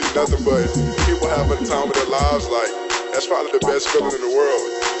faces, you see nothing but people having the time of their lives. Like, that's probably the best feeling in the world.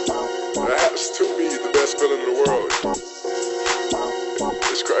 That has to be the best feeling in the world.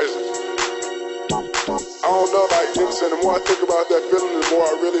 It's crazy. I don't know, like, you know what I'm saying, the more I think about that feeling, the more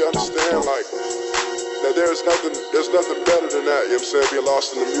I really understand, like, that there's nothing better than that, you know what I'm saying, being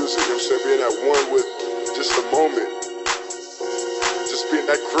lost in the music, you know what I'm saying, being at one with just the moment. Being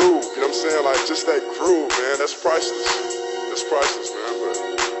that groove, you know what I'm saying? Like, just that groove, man, that's priceless. That's priceless, man, but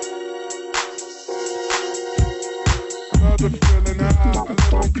love the feeling high. I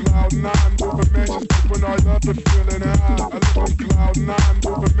live on cloud 9, moving mansions. When I love the feeling high. I live on cloud 9,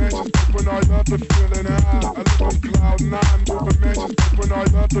 moving mansions. When I love the feeling high. I live on cloud 9, moving mansions. When I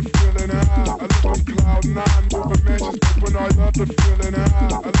love the feeling high. I live on cloud 9, moving mansions. When I love the feeling high.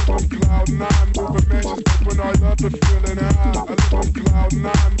 I live on cloud 9, moving mansions. When I love the feeling high. I live on cloud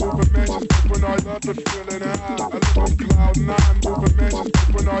 9, moving mansions. When I love the feeling high. I live on cloud 9, moving mansions.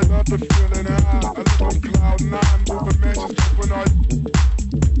 When I love the feeling high. I live on cloud 9, moving mansions. When I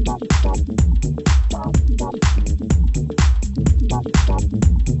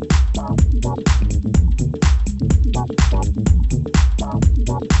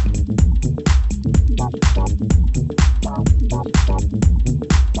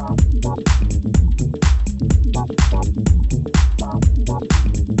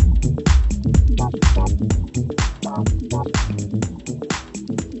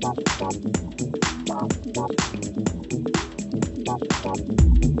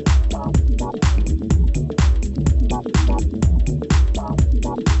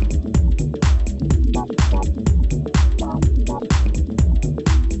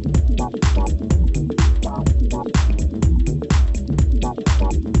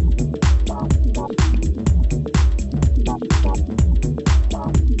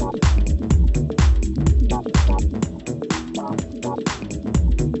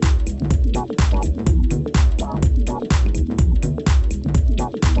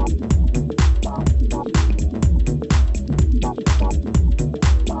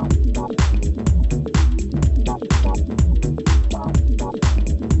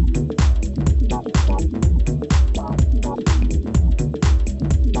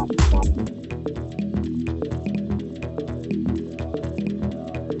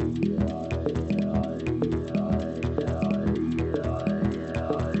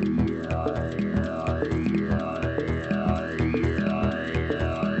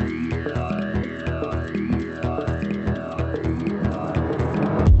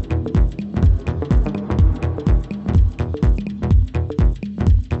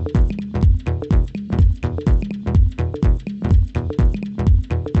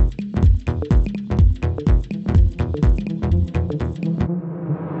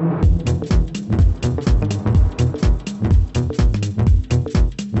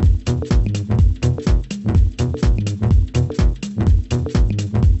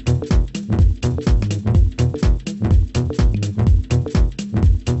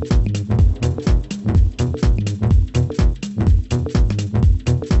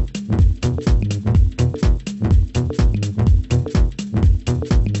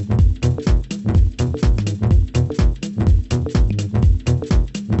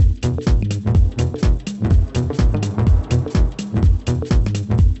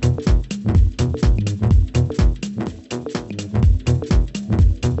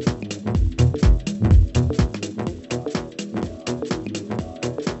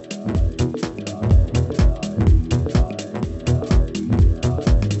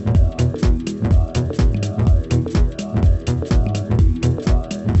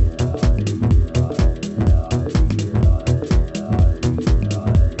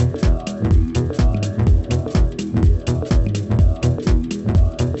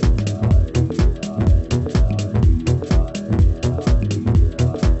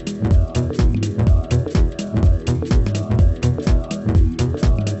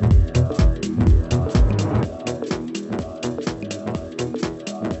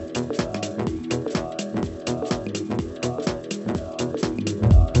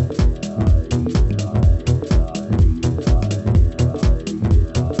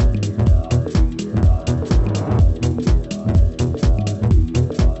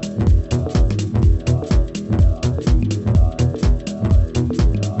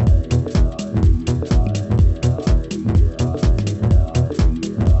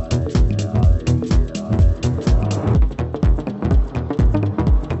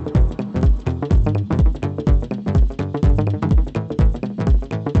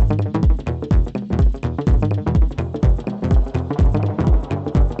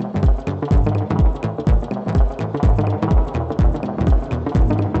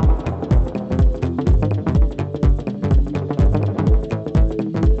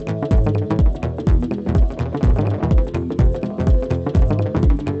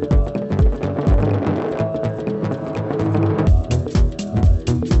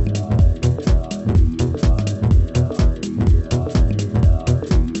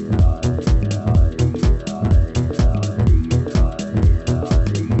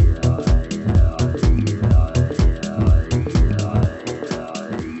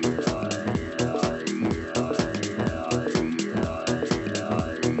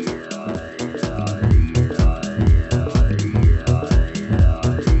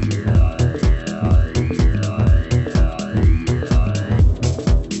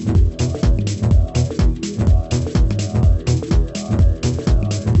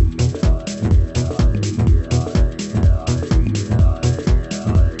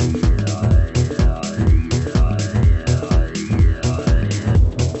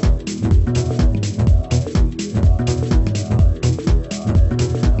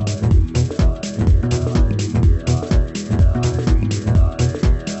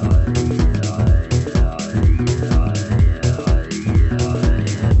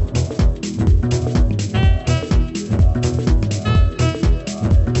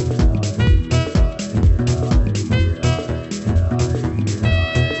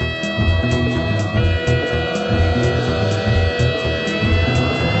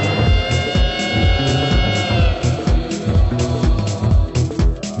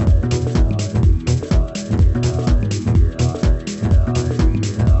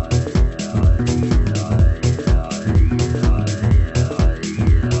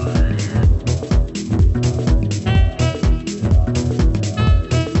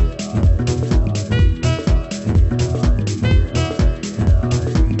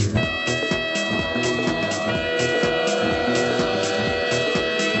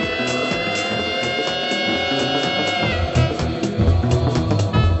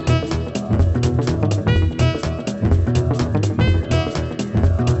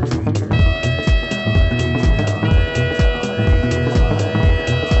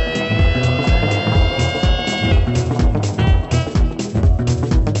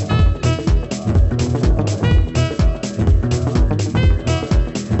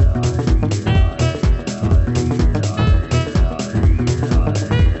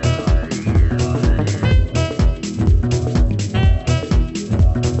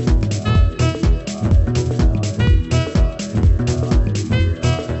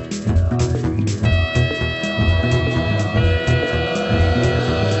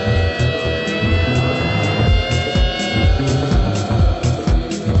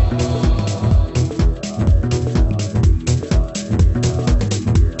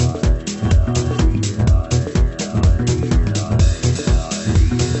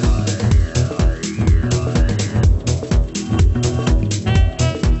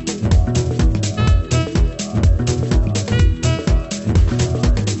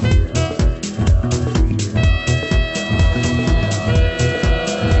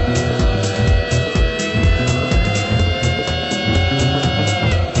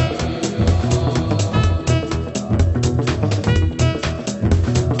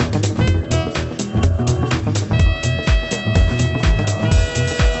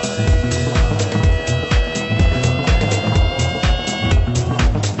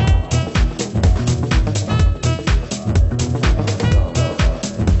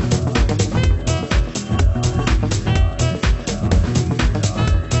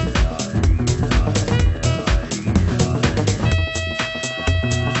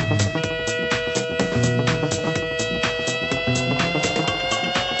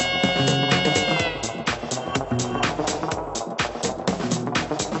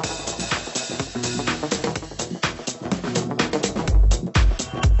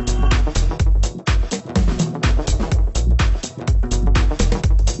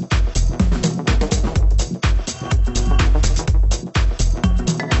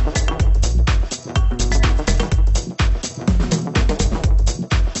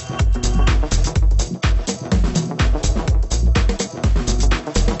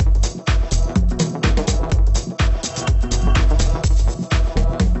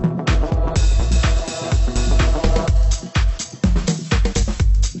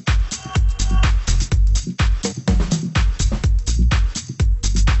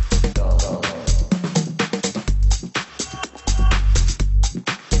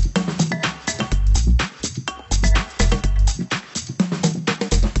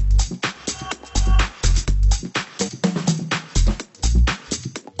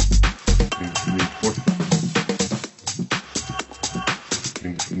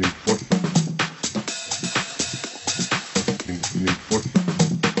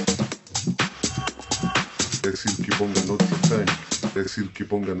ponga no time, decir que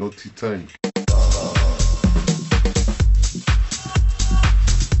ponga no time.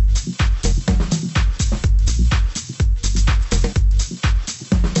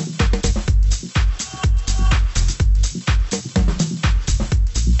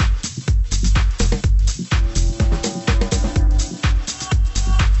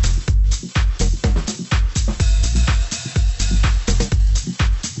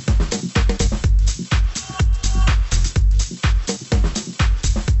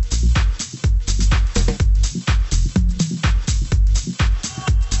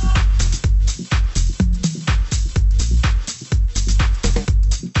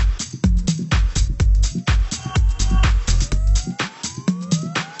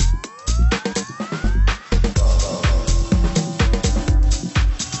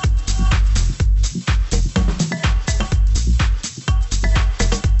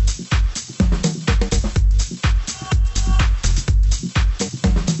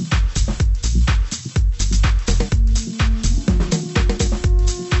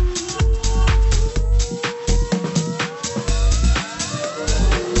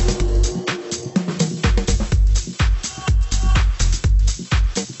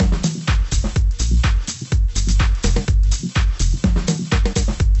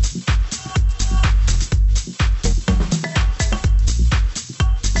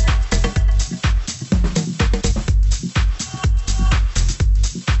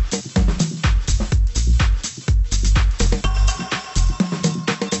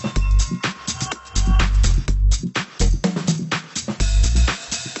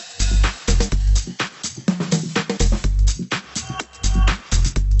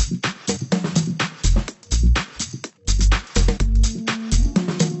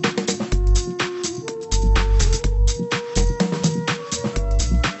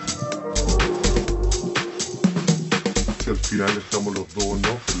 Estamos los dos,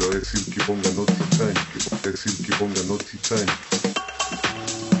 ¿no? Pero va a decir que ponga no time, que va a decir que ponga no time.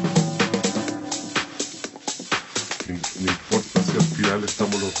 No importa si al final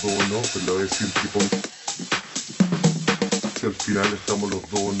estamos los dos, ¿no? Pero va a decir que ponga. Si al final estamos los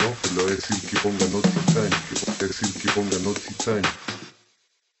dos, ¿no? Pero va a decir que ponga no time, que va a decir que ponga no time.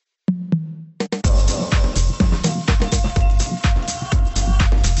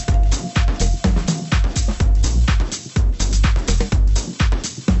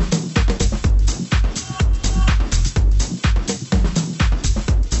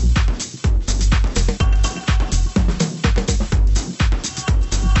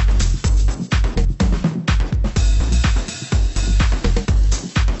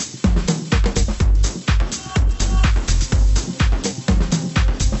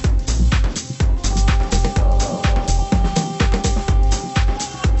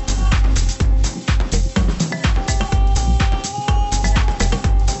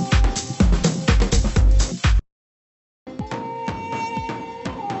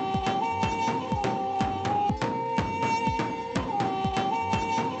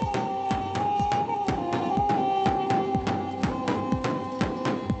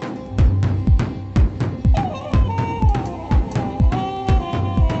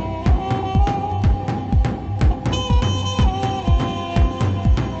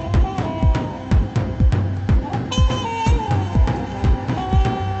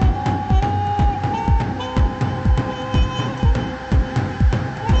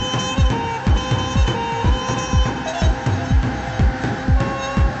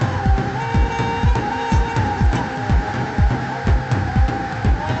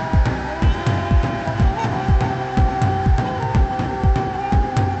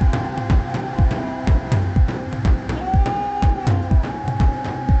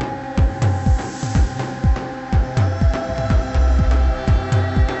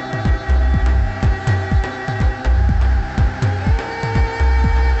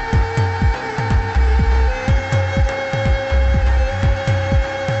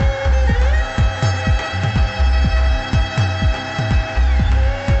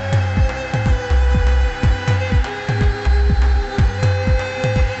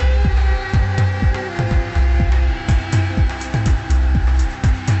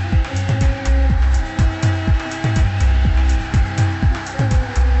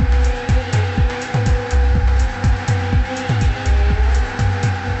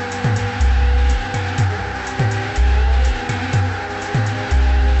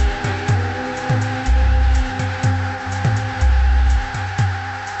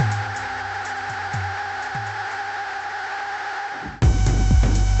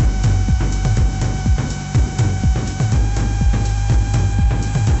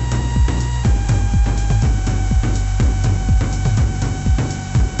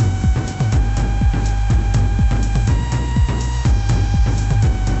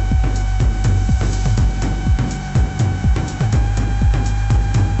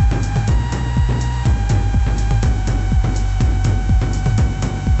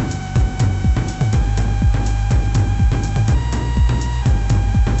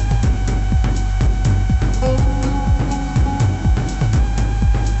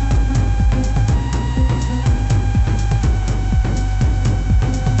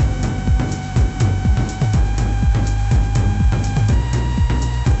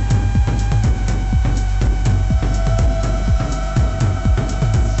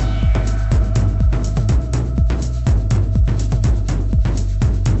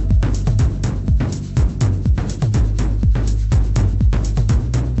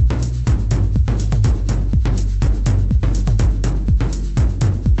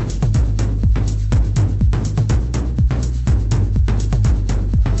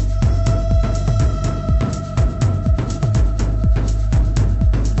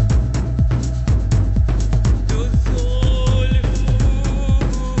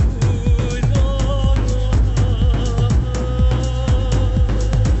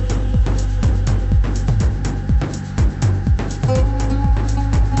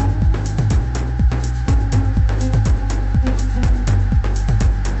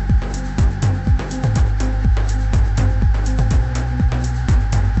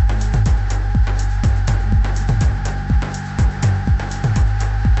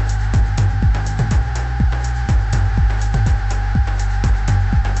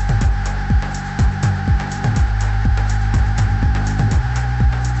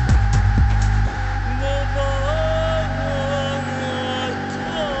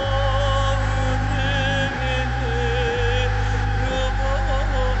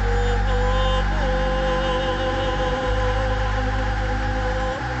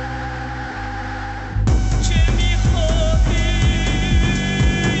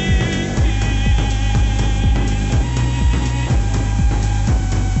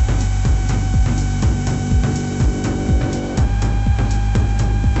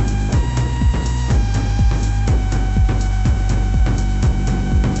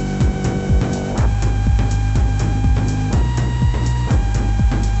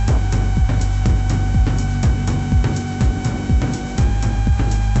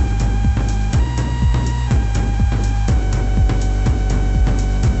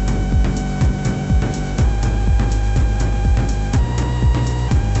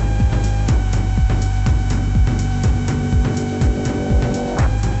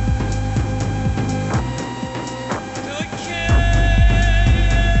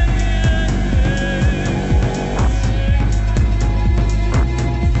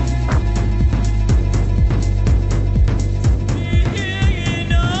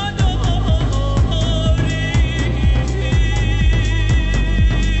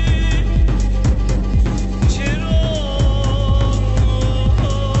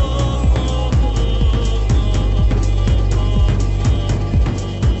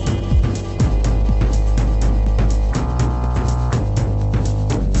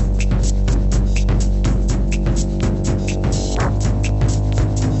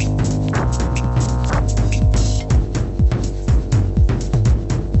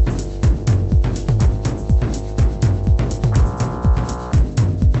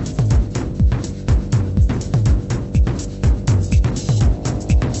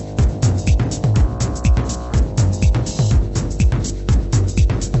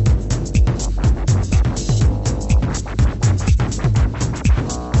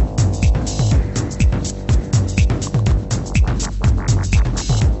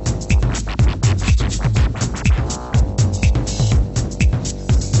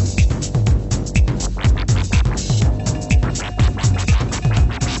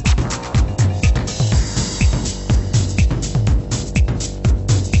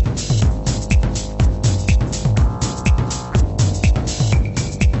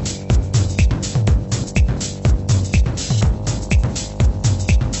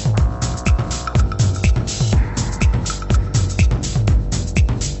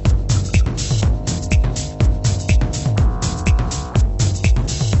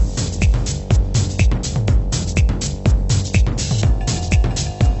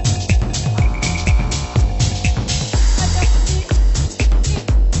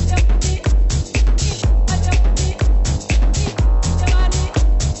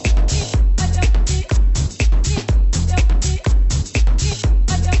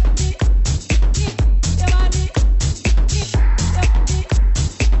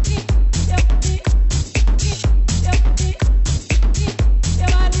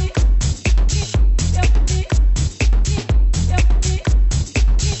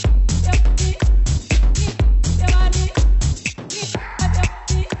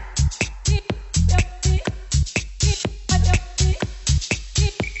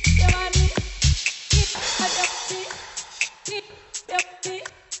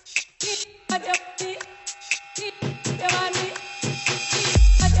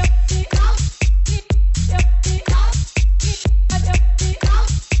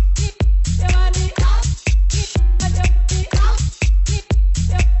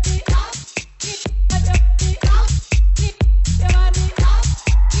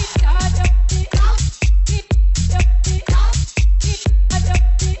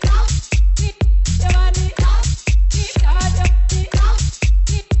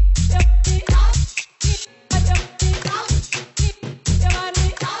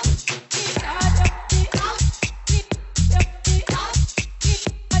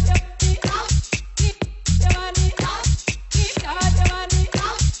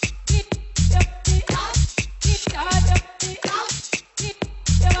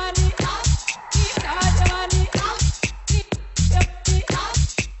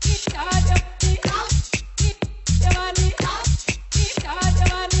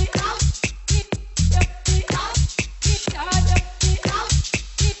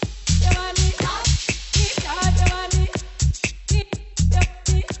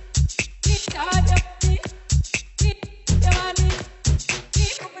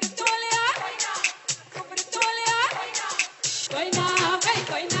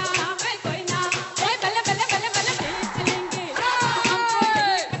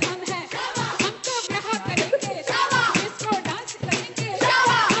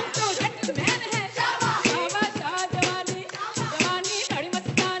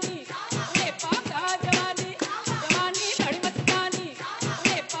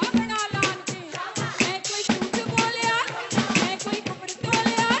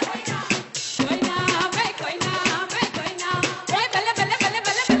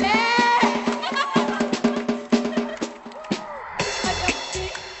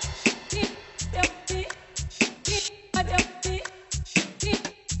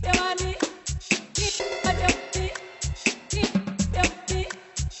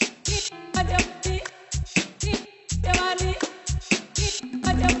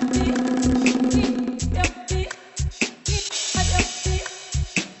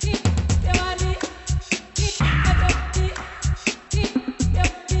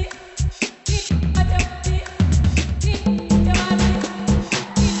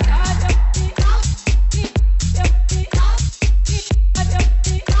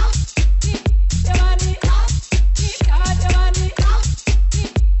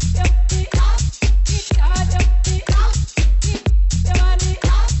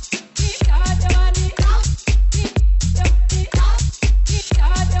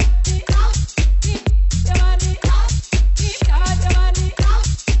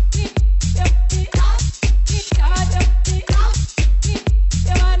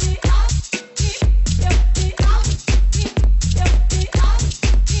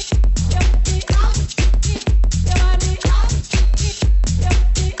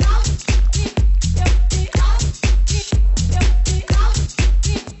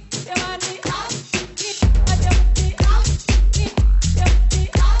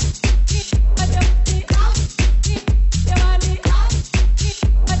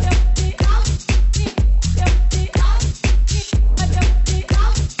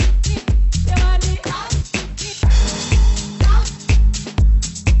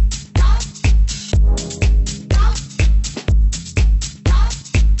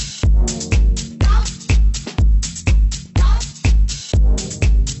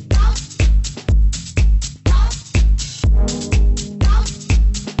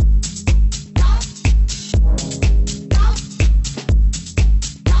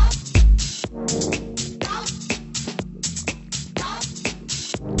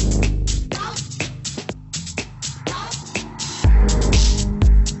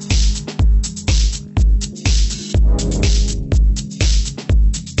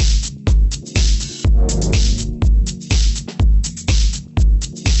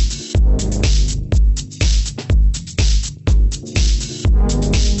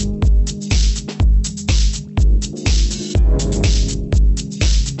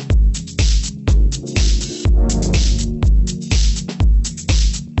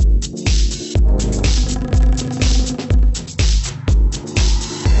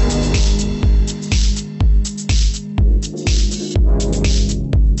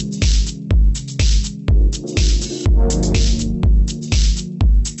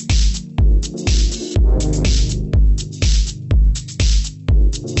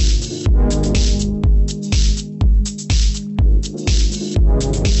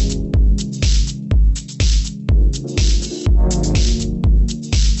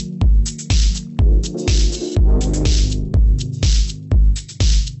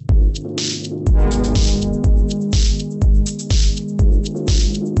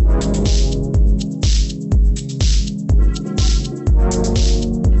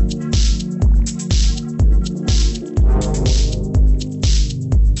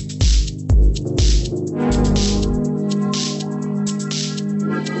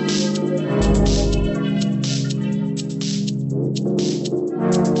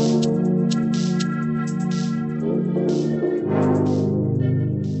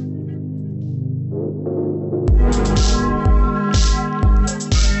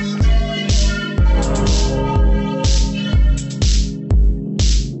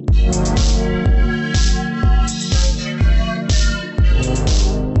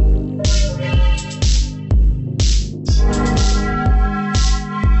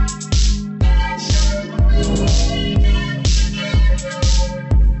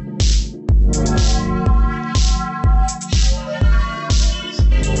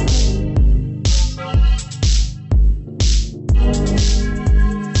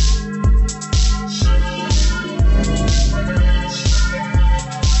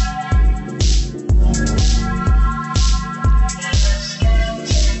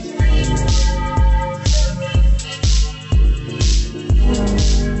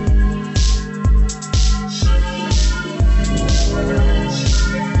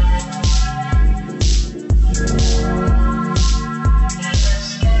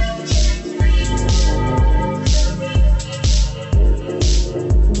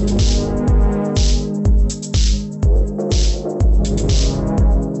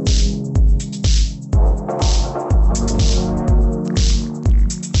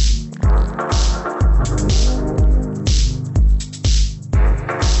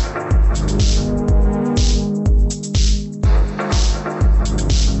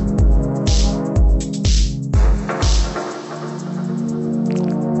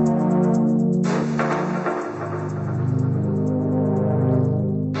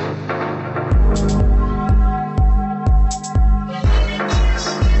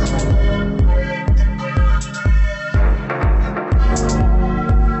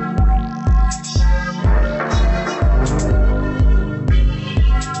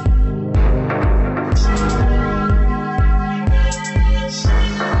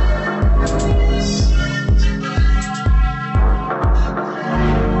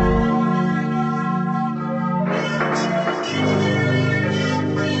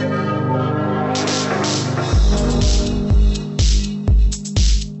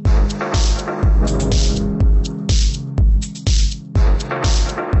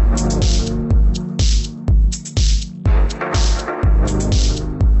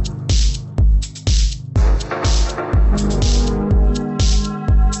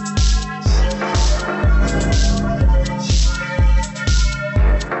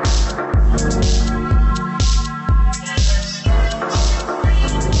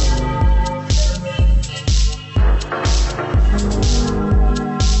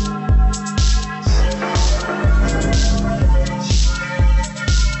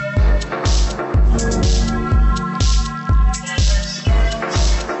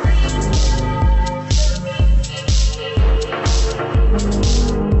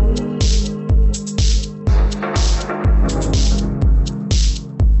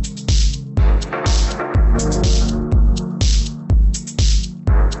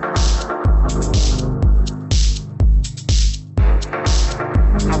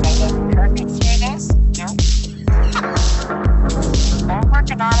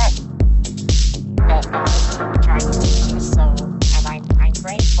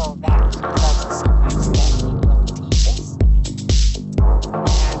 grateful that he loves us so much that he will teach us.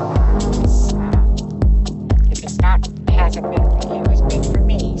 And if it's not, hasn't been for you, it's been for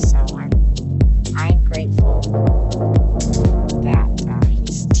me. So I'm grateful that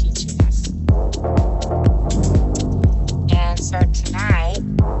he's teaching us. And so tonight,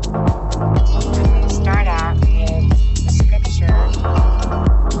 I'm going to start out with the scripture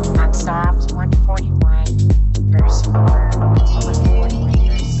on Psalms 141, verse 4, 141,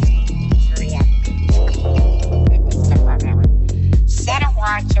 verse 3. Stuff on that one. Set a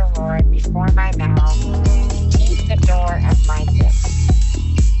watch, O Lord, before my mouth. Keep the door of my lips.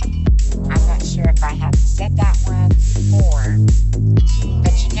 I'm not sure if I have said that one before,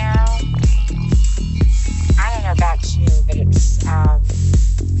 but you know, I don't know about you, but it's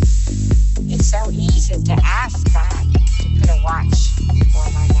so easy to ask God to put a watch before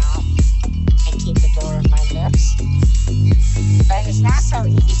my mouth and keep the door of my lips. But it's not so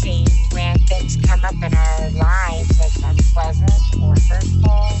easy when things come up in our lives that's unpleasant or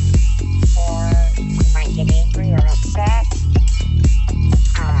hurtful, or we might get angry or upset.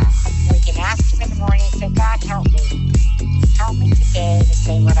 We can ask Him in the morning and say, God, help me. Help me today to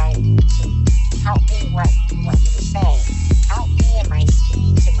say what I need to. Help me what you want me to say. Help me in my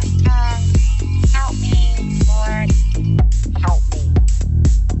speech and my tongue. Help me, Lord. Help me.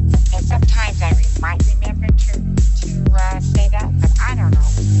 And sometimes I might remember to say that, but I don't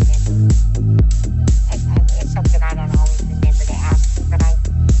always remember. It's something I don't always remember to ask Him, but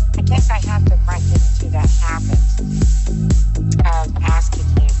I guess I have to get into that habit of asking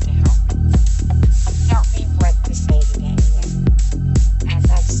Him to help me. Help me what to say today. And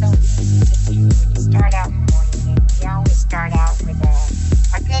that's so easy to do when you start out in the morning. And we always start out with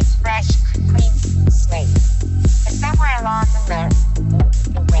a good, fresh, clean slate. But somewhere along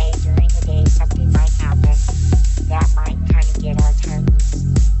the way during the day, something might happen that might kind of get our tongues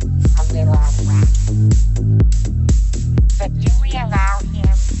a little out of whack. But do we allow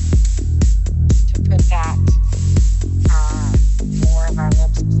Him to put that door of our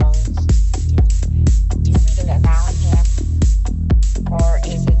lips closed? Do we allow Him? Or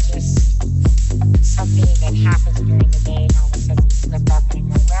is it just something that happens during the day and all of a sudden we slip up and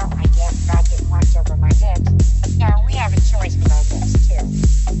go, well, I guess God didn't watch over my lips. No, we have a choice with our lips too.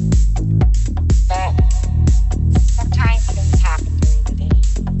 But sometimes things happen during the day.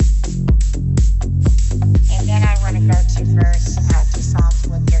 And then I want to go to Psalms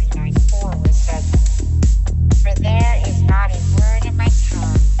 139:4, where it says, for there is not a word in my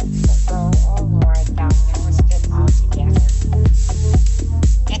tongue, but lo, O Lord, thou knowest it altogether.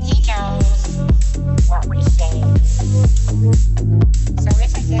 And He knows what we say. So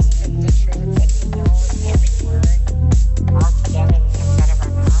isn't this the truth that He knows every word altogether that comes out of our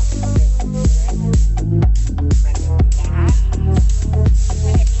mouth? Whether it be bad,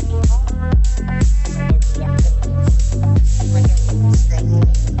 whether it be evil, whether it be uplifting, whether it be strengthening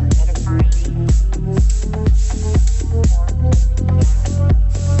or edifying, or whether it be bad.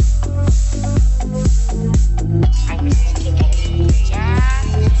 I was thinking that it would just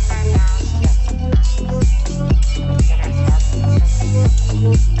keep our mouths shut. Get ourselves in some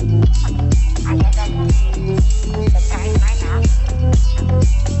I don't know. Sometimes my mouth,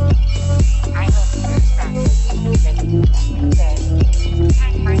 I hope it's not making that way, but sometimes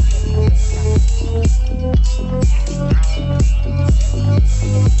my mouth is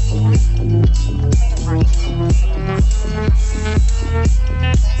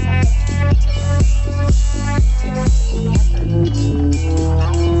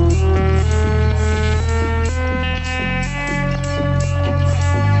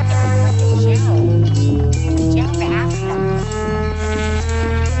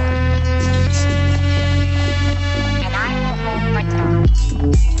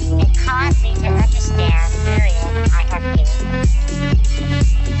it caused me to understand, Miriam, I have here,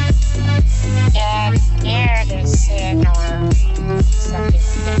 and near to sin or something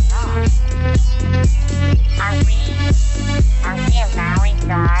that's wrong. Are we allowing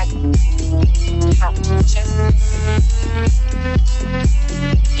God to help teach us?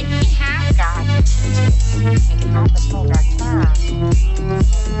 If we have God to teach us and help us hold our tongue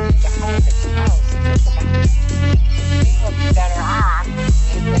and to hold it close, think about it. We will be better off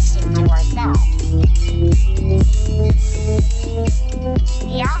in listening to ourselves.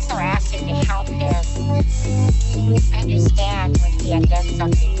 He also asked him to help him understand when he had done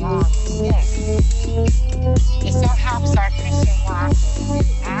something wrong or sin. It so helps our Christian walk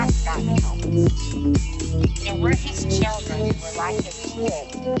to ask God to help us. You know, we're His children, we're like His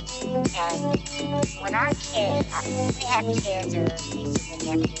kids. And when our kids, we have kids or nieces and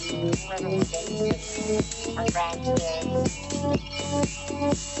nephews, whoever we babysit, our grandkids,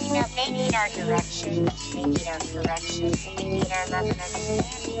 You know, they need our direction, they need our correction, and they need our love and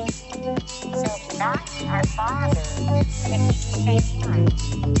understanding. So God, our Father, can be the same one.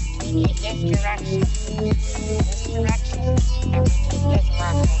 We need His direction, and we need His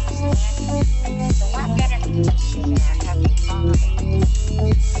love and understanding. So what better teacher than our Heavenly Father?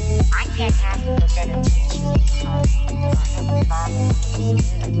 I can't ask for better teachers than our Heavenly Father and Holy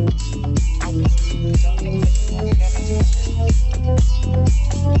Spirit. I just don't think there's any better teachers.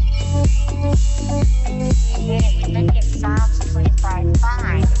 And then if we look at Psalms 25:5,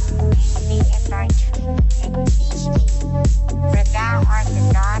 lead me in thy truth and teach me, for thou art the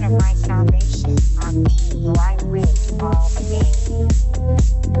God of my salvation. On thee will I wait all the day.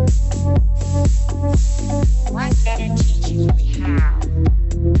 What better teachers we have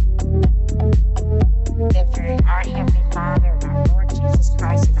than for our Heavenly Father and our Lord Jesus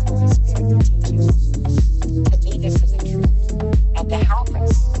Christ and the Holy Spirit to teach us, to lead us in the truth, and to help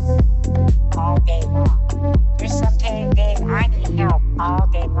us all day long. There's some days I need help all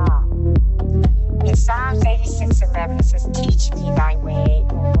day long. In Psalms 86:11 it says, teach me thy way,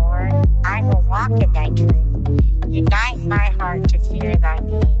 O Lord. I will walk in thy truth. Unite my heart to fear thy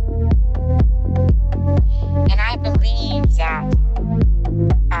name. And I believe that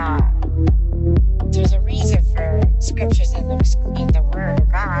there's a reason for scriptures in the Word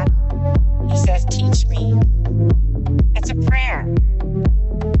of God. He says, teach me. It's a prayer.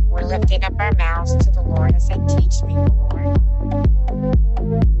 We're lifting up our mouths to the Lord and saying, teach me, Lord.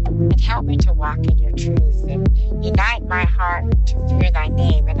 And help me to walk in your truth. And unite my heart to fear thy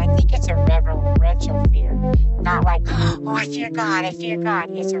name. And I think it's a reverential fear. Not like, oh, I fear God, I fear God.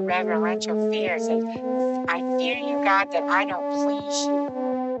 It's a reverential fear. It's like, I fear you, God, that I don't please you.